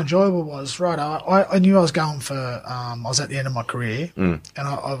made it so enjoyable was, I knew I was going for, I was at the end of my career, and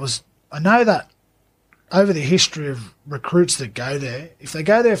I know that over the history of recruits that go there, if they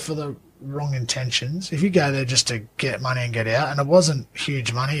go there for the wrong intentions, if you go there just to get money and get out, and it wasn't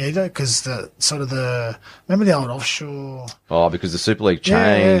huge money either, because remember the old offshore? Oh, because the Super League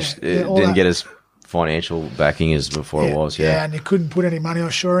changed, it didn't get as financial backing as before it was, Yeah, and you couldn't put any money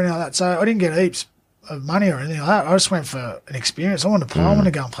offshore or anything like that, so I didn't get heaps of money or anything like that. I just went for an experience. I wanted to play. I wanted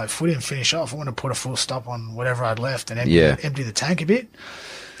to go and play footy and finish off. I wanted to put a full stop on whatever I'd left and empty the tank a bit.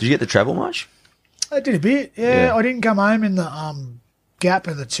 Did you get to travel much? I did a bit, yeah. I didn't come home in the gap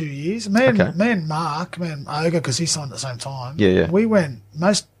of the 2 years. Me and Mark, Oga, because he signed at the same time. Yeah. We went,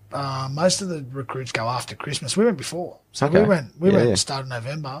 most of the recruits go after Christmas. We went before. So we went started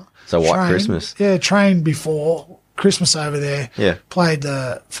November. So white Christmas. Yeah, trained before Christmas over there. Yeah. Played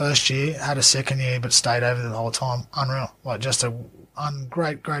the first year, had a second year, but stayed over there the whole time. Unreal. Like just a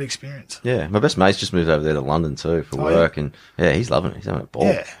great experience. Yeah. My best mate's just moved over there to London too for work, and he's loving it. He's having a ball.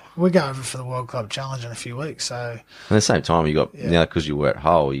 Yeah. We go over for the World Club Challenge in a few weeks. So at the same time, you got now because you were at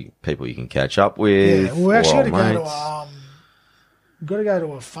Hull, people you can catch up with. Yeah, we actually got to go to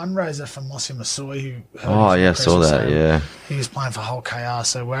a fundraiser for Mossy Masoi. I saw that. Yeah, he was playing for Hull KR.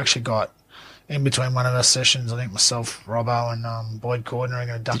 So we actually got in between one of our sessions. I think myself, Robbo, and Boyd Cordner are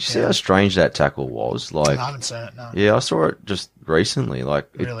going to duck. Did you see how strange that tackle was? Like, I haven't seen it. No. Yeah, I saw it just recently. Like,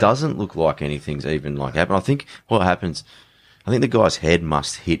 really? It doesn't look like anything's even like happened. I think what happens. I think the guy's head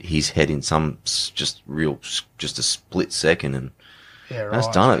must hit his head in some just a split second, and that's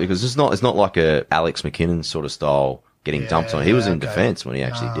done it because it's not like a Alex McKinnon sort of style getting dumped on. He was in defence when he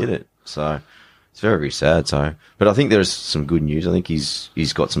actually did it, so it's very, very sad. So, but I think there's some good news. I think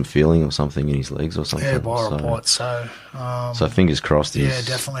he's got some feeling or something in his legs or something. Yeah, by reports. So fingers crossed. Yeah,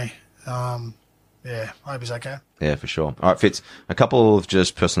 definitely. I hope he's okay. Yeah, for sure. All right, Fitz. A couple of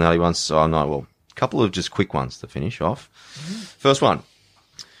just personality ones. A couple of just quick ones to finish off. First one,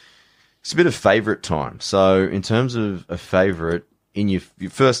 it's a bit of favourite time. So in terms of a favourite, in your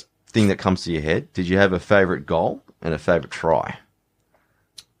first thing that comes to your head, did you have a favourite goal and a favourite try?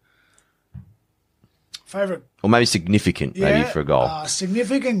 Favourite? Or maybe significant, maybe for a goal.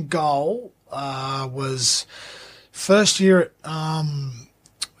 Significant goal was first year at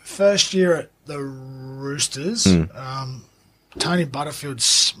the Roosters. Tony Butterfield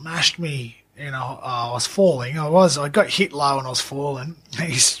smashed me. I was falling. I got hit low and I was falling.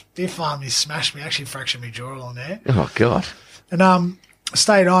 He stiff-armed me, smashed me, actually fractured me jawline there. Oh, God. And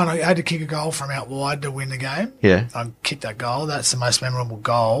stayed on. I had to kick a goal from out wide to win the game. Yeah. I kicked that goal. That's the most memorable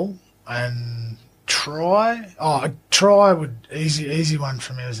goal. And try. Try would easy one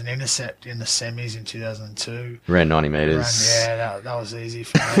for me was an intercept in the semis in 2002. Ran 90 metres. That was easy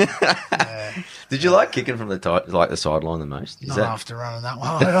for me. Yeah. Did you like kicking from the sideline the most? Not after running that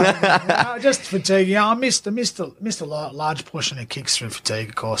one. Just fatigue. I missed a large portion of kicks through fatigue,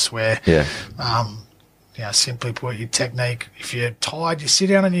 of course. Where simply put, your technique. If you're tired, you sit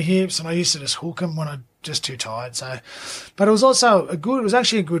down on your hips, and I used to just hook them when I'm just too tired. So, but it was also it was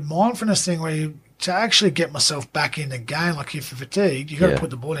actually a good mindfulness thing where to actually get myself back in the game, like if you're fatigued, you got to put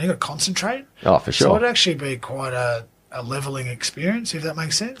the ball in, you got to concentrate. Oh, for sure. So it'd actually be quite a leveling experience, if that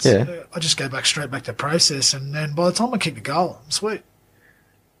makes sense. Yeah. I just go straight back to process, and then by the time I kick the goal, I'm sweet.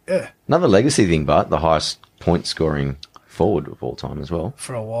 Yeah. Another legacy thing, but the highest point scoring forward of all time as well.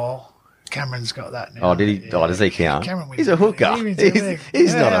 For a while. Cameron's got that now. Oh, did he? Yeah. Oh, does he count? Cameron he's a hooker.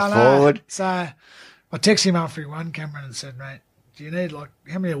 He's not a forward. So I texted him after he won, Cameron, and said, mate, do you need,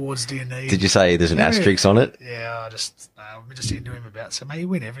 how many awards do you need? Did you say there's an asterisk on it? Yeah, we just into him about, so mate, you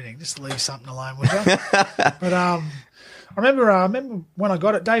win everything. Just leave something alone, would you? But I remember when I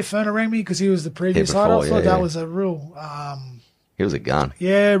got it, Dave Ferner rang me because he was the previous hider. I thought that was a real... he was a gun.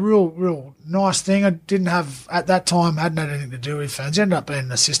 Yeah, real nice thing. I didn't have, at that time, hadn't had anything to do with Ferns. Ended up being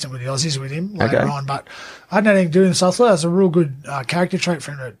an assistant with the Aussies with him later on, but I hadn't had anything to do with him, so I thought that was a real good character trait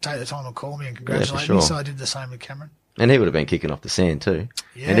for him to take the time to call me and congratulate me, so I did the same with Cameron. And he would have been kicking off the sand too.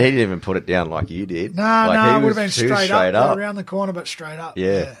 Yeah. And he didn't even put it down like you did. No, Like, it would have been straight up, around the corner, but straight up.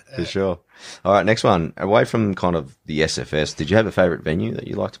 Yeah, for sure. All right, next one. Away from kind of the SFS, did you have a favourite venue that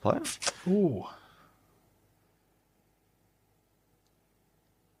you like to play at? Ooh.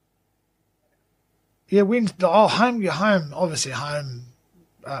 Yeah, home, obviously home,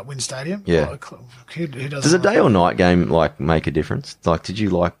 Wynn Stadium. Yeah. Who doesn't Does a day or night game like make a difference? Like, did you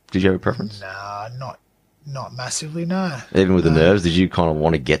have a preference? Nah, not massively, no. Even with the nerves, did you kind of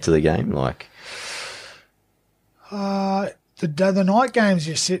want to get to the game? Like, the night games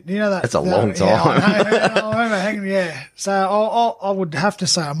you sit, that's a long time. Yeah, I remember hanging. Yeah, so I would have to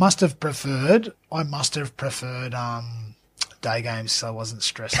say I must have preferred day games, so I wasn't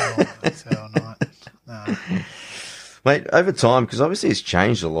stressed all night. No. Mate, over time, because obviously it's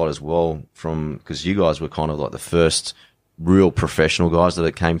changed a lot as well because you guys were kind of like the first real professional guys that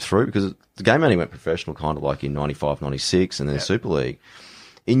it came through, because the game only went professional kind of like in 95, 96 and then Super League.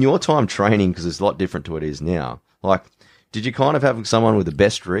 In your time training, because it's a lot different to what it is now, like, did you kind of have someone with the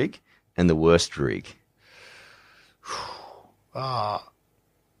best rig and the worst rig?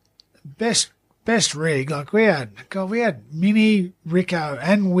 Best rig, like we had Mini, Rico,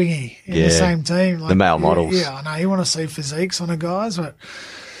 and Wingy in the same team. Like, the male models. Yeah, I know you want to see physiques on the guys, but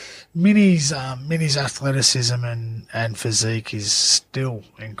Mini's athleticism and physique is still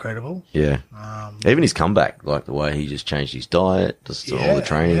incredible. Yeah. Even his comeback, like the way he just changed his diet, just all the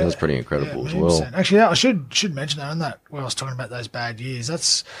training, that was pretty incredible as well. Actually, I should mention that when I was talking about those bad years.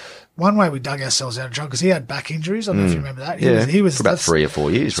 That's one way we dug ourselves out of trouble, because he had back injuries. I don't know if you remember that. He was for about 3 or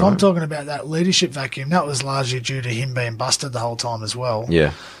 4 years, so right? I'm talking about that leadership vacuum. That was largely due to him being busted the whole time as well.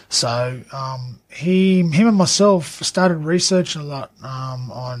 Yeah. So him and myself started researching a lot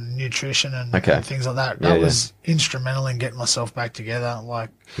on nutrition and things like that. That was instrumental in getting myself back together. Like,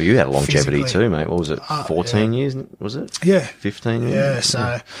 well, you had longevity too, mate. What was it? 14 years? Was it? Yeah. 15 years? Yeah.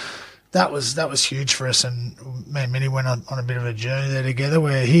 So that was huge for us, and me and Minnie went on a bit of a journey there together,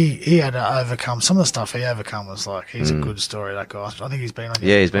 where he had to overcome some of the stuff he overcome. Was like, he's a good story, that guy. I think he's been on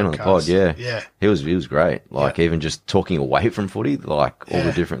he's been on the pod. Yeah. He was great. Like, even just talking away from footy, like all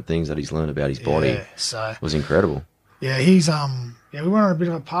the different things that he's learned about his body, was incredible. Yeah, he's we went on a bit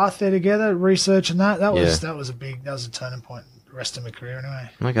of a path there together, researching that. That was a turning point. The rest of my career, anyway.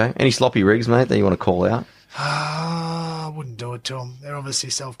 Okay. Any sloppy rigs, mate, that you want to call out? I wouldn't do it to them. They're obviously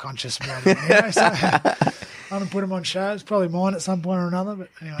self-conscious about it anyway, so I don't put them on shows. Probably mine at some point or another, but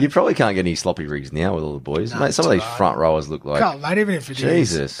anyway. You probably can't get any sloppy rigs now with all the boys. Mate, some of these front rowers look like... Can't, mate, even if it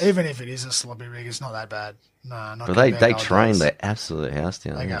is a sloppy rig, it's not that bad. No, not. But they train their absolute house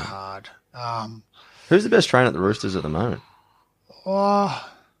down. They go hard. Who's the best trainer at the Roosters at the moment?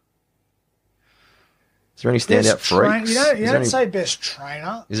 Is there any standout freaks? You don't say best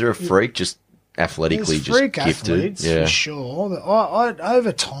trainer. Is there a freak just athletically just freak gifted? Athletes, for sure. But I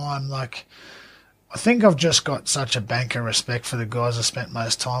over time, like, I think I've just got such a bank of respect for the guys I spent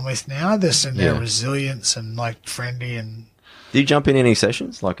most time with now. This and their resilience and, like, friendly and... Do you jump in any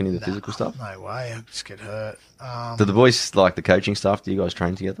sessions, like any of the physical stuff? No way. I just get hurt. Do the boys, like the coaching staff, do you guys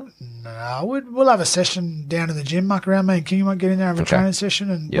train together? No, we'll have a session down in the gym, muck around. Me and King might get in there, have a training session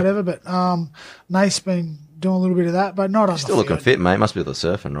and whatever. But Nate's been doing a little bit of that, but not on still looking fit, mate. Must be the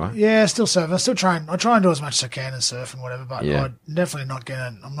surfing, right? Yeah, still surfing. I still train. I try and do as much as I can and surf and whatever, but I'm definitely I'm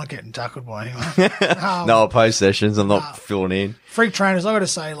not getting tackled by anyone. No post sessions. I'm not filling in. Freak trainers, I got to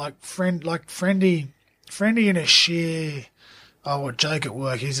say, friendly in a sheer... Oh, what Jake at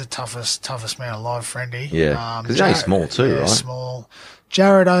work? He's the toughest man alive, friendly. Yeah, because he's only small too, right? Small.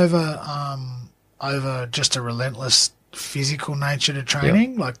 Jared over just a relentless physical nature to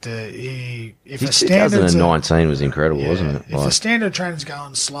training. Like if a standard 2019 was incredible, wasn't it? If a standard training's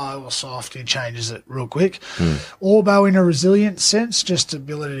going slow or soft, he changes it real quick. Orbo in a resilient sense, just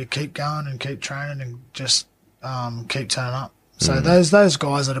ability to keep going and keep training and just keep turning up. So those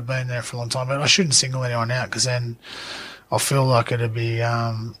guys that have been there for a long time, but I shouldn't single anyone out because then I feel like it'd be.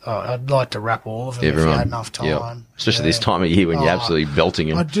 I'd like to wrap all of them if you had enough time, especially this time of year when you're absolutely belting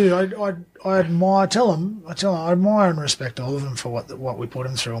them. I do. I admire. I tell them. I admire and respect all of them for what we put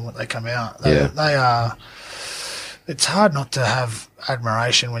them through and what they come out. They are. It's hard not to have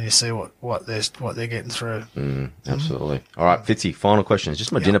admiration when you see what they're getting through. Absolutely. All right, Fitzy, final question. It's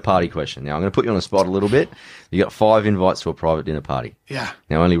just my dinner party question. Now, I'm going to put you on the spot a little bit. You got 5 invites to a private dinner party. Yeah.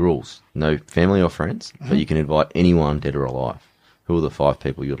 Now, only rules. No family or friends, but you can invite anyone, dead or alive. Who are the 5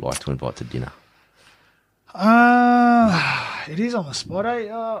 people you'd like to invite to dinner? It is on the spot,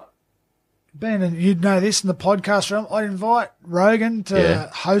 eh? Ben, and you'd know this in the podcast room. I'd invite Rogan to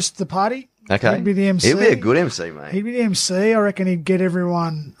host the party. Okay. He'd be the MC. He'll be a good MC, mate. He'd be the MC. I reckon he'd get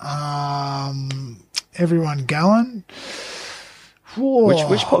everyone going.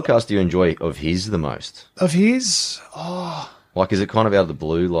 Which podcast do you enjoy of his the most? Of his? Like, is it kind of out of the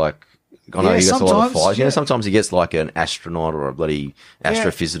blue? Like, I know he gets a lot of fights. Yeah. You know, sometimes he gets like an astronaut or a bloody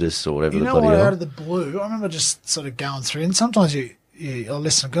astrophysicist or whatever. You know what? Out of the blue, I remember just sort of going through, and sometimes you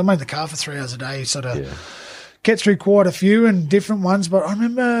listen. I'm in the car for 3 hours a day. You sort of get through quite a few and different ones. But I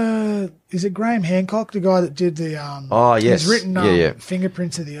remember, is it Graham Hancock, the guy that did the? Yes. He's written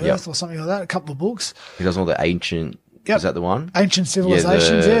Fingerprints of the Earth or something like that. A couple of books. He does all the ancient. Yep. Is that the one? Ancient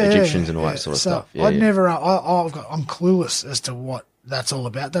civilizations, Egyptians and all that sort of stuff. Yeah, I'm clueless as to what that's all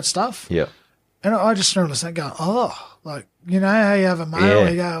about, that stuff. Yeah. And I just remember listening going, like, you know how you have a male,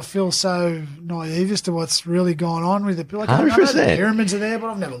 you go, I feel so naive as to what's really going on with it. Like, 100%. I know the pyramids are there,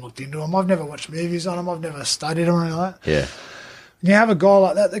 but I've never looked into them. I've never watched movies on them. I've never studied them or anything like that. Yeah. And you have a guy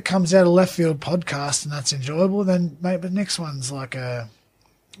like that comes out of left field podcast and that's enjoyable, then maybe the next one's like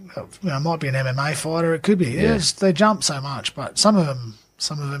it might be an MMA fighter. It could be. Yeah. They jump so much, but some of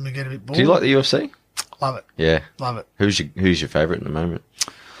them you get a bit bored. Do you like the UFC? Love it. Yeah. Love it. Who's your favourite at the moment?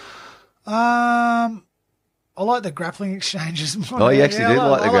 I like the grappling exchanges. Oh, you actually do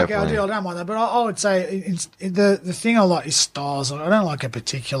like the grappling. I don't mind that, but I would say the thing I like is styles. I don't like a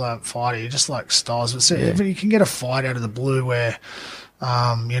particular fighter. You just like styles. But if you can get a fight out of the blue where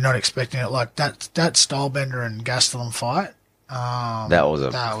you're not expecting it, like that Stylebender and Gastelum fight. That was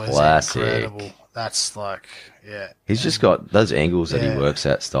classic. Incredible. That's like, He's just got those angles that he works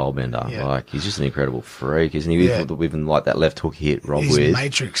at, Stylebender. Yeah. Like, he's just an incredible freak, isn't he? Even like that left hook hit Rob he's with.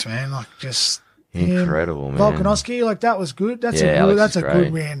 Matrix, man. Like, just incredible, man. Volkanovski, like, that was good. That's a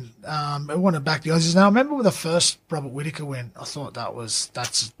good win. I want to back the Aussies. Now, I remember with the first Robert Whittaker win, I thought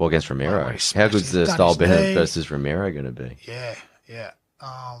that's against Romero. How good's the Stylebender versus Romero going to be? Yeah.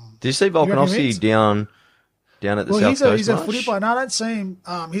 Did you see Volkanovski down at the South Coast? He's a footy player. No, I don't see him.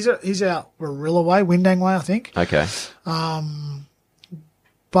 He's out Warilla way, Windang way, I think. Okay.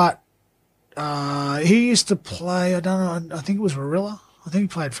 But he used to play, I don't know, I think it was Warilla. I think he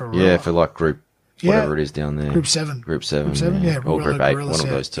played for Warilla. Yeah, for like group, whatever it is down there. Group 7. Group 7, yeah. Or Group 8, one of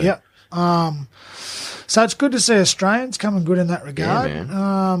those two. Yep. So it's good to see Australians coming good in that regard. Yeah,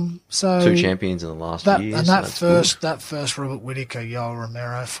 man. 2 champions in the last year. And that first Robert Whittaker, Yoel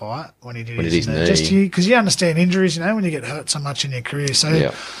Romero fight when he did his knee. Just because you understand injuries, when you get hurt so much in your career. So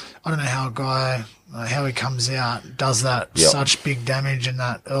I don't know how a guy, how he comes out, does that such big damage in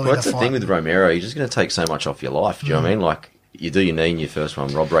that early. Well, that's the thing with Romero. You're just going to take so much off your life. Do you know what I mean? Like, you do your knee in your first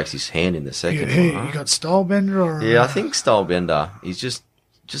one. Rob breaks his hand in the second. You got Stylebender or? Yeah, I think Stylebender. He's just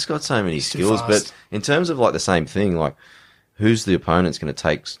got so many skills. But in terms of like the same thing, like who's the opponent's going to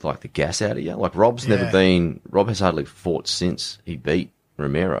take like the gas out of you? Like Rob has hardly fought since he beat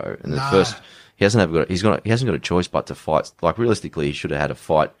Romero. And he hasn't got a choice but to fight. Like realistically, he should have had a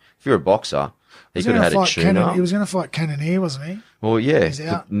fight. If you're a boxer, he could have had a tune-up. He was going to fight Cannonier, wasn't he? Well, yeah. He's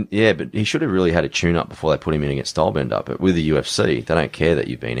out. But he should have really had a tune-up before they put him in against Stylebender. But with the UFC, they don't care that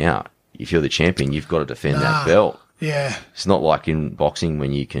you've been out. If you're the champion, you've got to defend that belt. Yeah. It's not like in boxing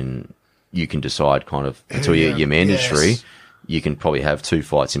when you can decide kind of until you're mandatory. Yes. You can probably have 2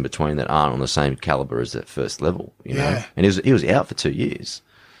 fights in between that aren't on the same caliber as that first level, you know. And he was out for 2 years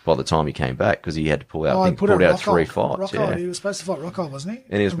by the time he came back because he had to pull out. Pulled out 3 fights. He was supposed to fight Rockhold, wasn't he?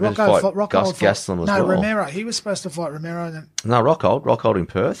 And he was supposed to fight Gastelum as well. No, Romero. He was supposed to fight Romero. Rockhold in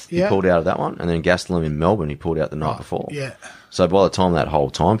Perth. He pulled out of that one, and then Gastelum in Melbourne. He pulled out the night before. Yeah. So by the time that whole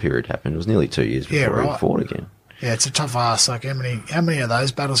time period happened, it was nearly 2 years before he fought again. Yeah, it's a tough ask. Like, how many of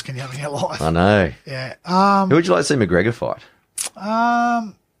those battles can you have in your life? I know. Yeah. Who would you like to see McGregor fight?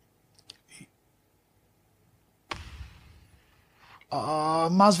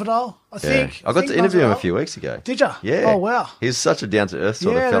 Masvidal, I think. I got to interview him a few weeks ago. Did you? Yeah. Oh, wow. He's such a down-to-earth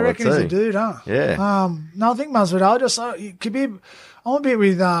sort of fella, I reckon he's a dude, huh? Yeah. No, I think Masvidal, Khabib, I want to be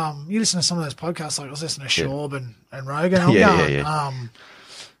with, you listen to some of those podcasts, like I was listening to Schaub and Rogan.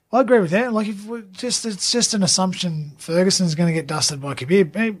 I agree with that. Like, it's just an assumption Ferguson's going to get dusted by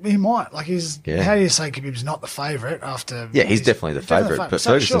Khabib. He might. Like, how do you say Khabib's not the favourite after? Yeah, he's definitely the favourite, but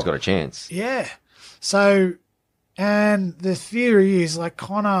Ferguson's got a chance. Yeah. So, and the theory is, like,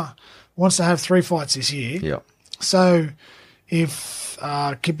 Conor wants to have 3 fights this year. Yeah. So, if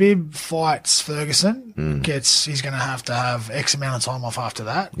Khabib fights Ferguson, he's going to have X amount of time off after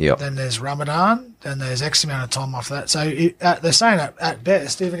that. Yep. Then there's Ramadan, then there's X amount of time after that. So they're saying at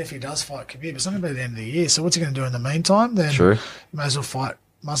best, even if he does fight Khabib, it's not going to be the end of the year. So what's he going to do in the meantime? Then True. you may as well fight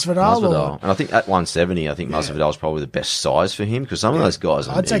Masvidal. And I think at 170, Masvidal is probably the best size for him because some of those guys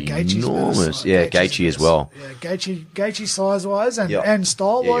are enormous. Yeah, Gaethje as well. Yeah, Gaethje size-wise and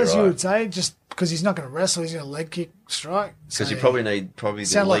style-wise, you would say, just because he's not going to wrestle, he's going to leg kick strike. Because you probably need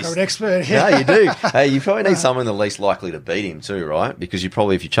sound like I'm an expert. Yeah, you do. Hey, you probably need someone the least likely to beat him too, right? Because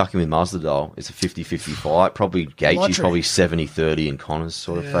if you chuck him with Masvidal, it's a 50-50 fight. Probably Gaethje's probably 70-30 in Connor's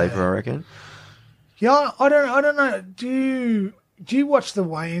sort of favour, I reckon. Yeah, I don't know. Do you watch the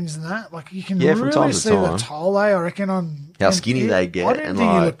weigh-ins and that? Like, you can really see the toll, I reckon, on how skinny they get. I didn't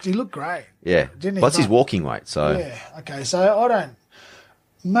think he looked great. Yeah, didn't he? Plus his walking weight. So yeah, okay. So I don't.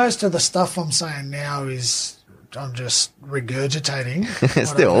 Most of the stuff I'm saying now is I'm just regurgitating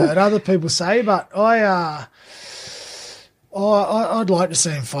Still. what I've heard other people say, but I'd like to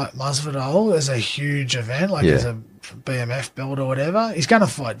see him fight Masvidal as a huge event, like as a BMF belt or whatever. He's going to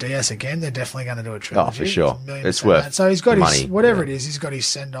fight Diaz again. They're definitely going to do a trilogy. Oh, for sure. It's worth that. So he's got money. His, whatever it is, he's got his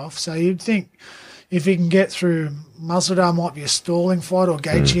send-off. So you'd think if he can get through, Masvidal might be a stalling fight or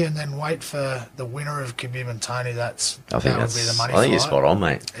Gaethje and then wait for the winner of Khabib and Tony. That would be the money fight. I think you're spot on,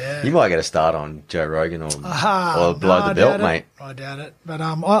 mate. Yeah. You might get a start on Joe Rogan or blow the belt, mate. I doubt it. But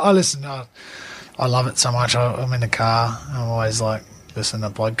I listen. I love it so much. I'm in the car. I'm always like, listen to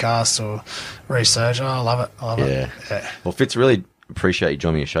podcasts or research. I love it. Yeah. Well, Fitz, really appreciate you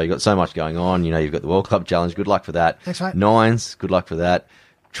joining me on the show. You've got so much going on. You know, you've got the World Club Challenge. Good luck for that. Thanks, mate. Nines. Good luck for that.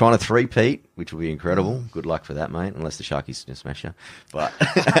 Trying to three-peat, which will be incredible. Good luck for that, mate, unless the Sharkies just smash you. But,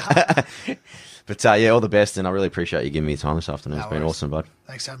 all the best, and I really appreciate you giving me time this afternoon. It's been awesome, bud.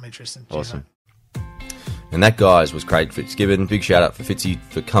 Thanks for having me, Tristan. Awesome. And that, guys, was Craig Fitzgibbon. Big shout-out for Fitzy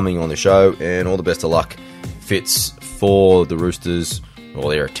for coming on the show, and all the best of luck, Fitz, for the Roosters,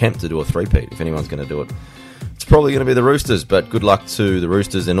 or their attempt to do a three-peat, if anyone's going to do it. It's probably going to be the Roosters, but good luck to the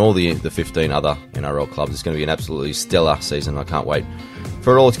Roosters and all the 15 other NRL clubs. It's going to be an absolutely stellar season. I can't wait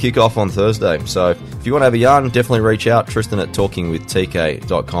for it all to kick off on Thursday. So if you want to have a yarn, definitely reach out, Tristan at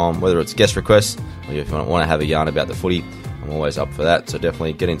talkingwithtk.com, whether it's guest requests or if you want to have a yarn about the footy. I'm always up for that. So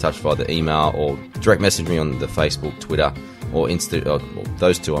definitely get in touch via the email or direct message me on the Facebook, Twitter, or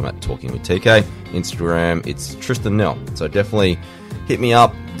those two. I'm at Talking with TK. Instagram, it's Tristan Nell. So definitely hit me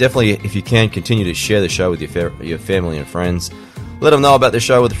up. Definitely, if you can, continue to share the show with your family and friends. Let them know about the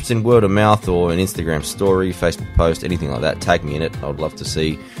show, whether it's in word of mouth or an Instagram story, Facebook post, anything like that. Tag me in it. I would love to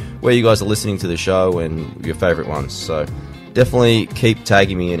see where you guys are listening to the show and your favourite ones. So definitely keep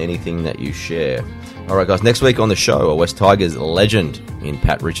tagging me in anything that you share. All right, guys, next week on the show, a West Tigers legend in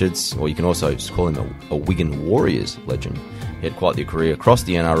Pat Richards, or you can also just call him a Wigan Warriors legend. He had quite the career across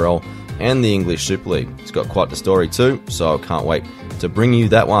the NRL and the English Super League. He's got quite the story too, so I can't wait to bring you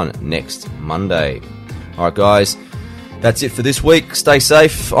that one next Monday. All right, guys, that's it for this week. Stay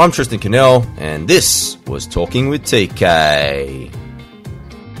safe. I'm Tristan Cannell, and this was Talking with TK.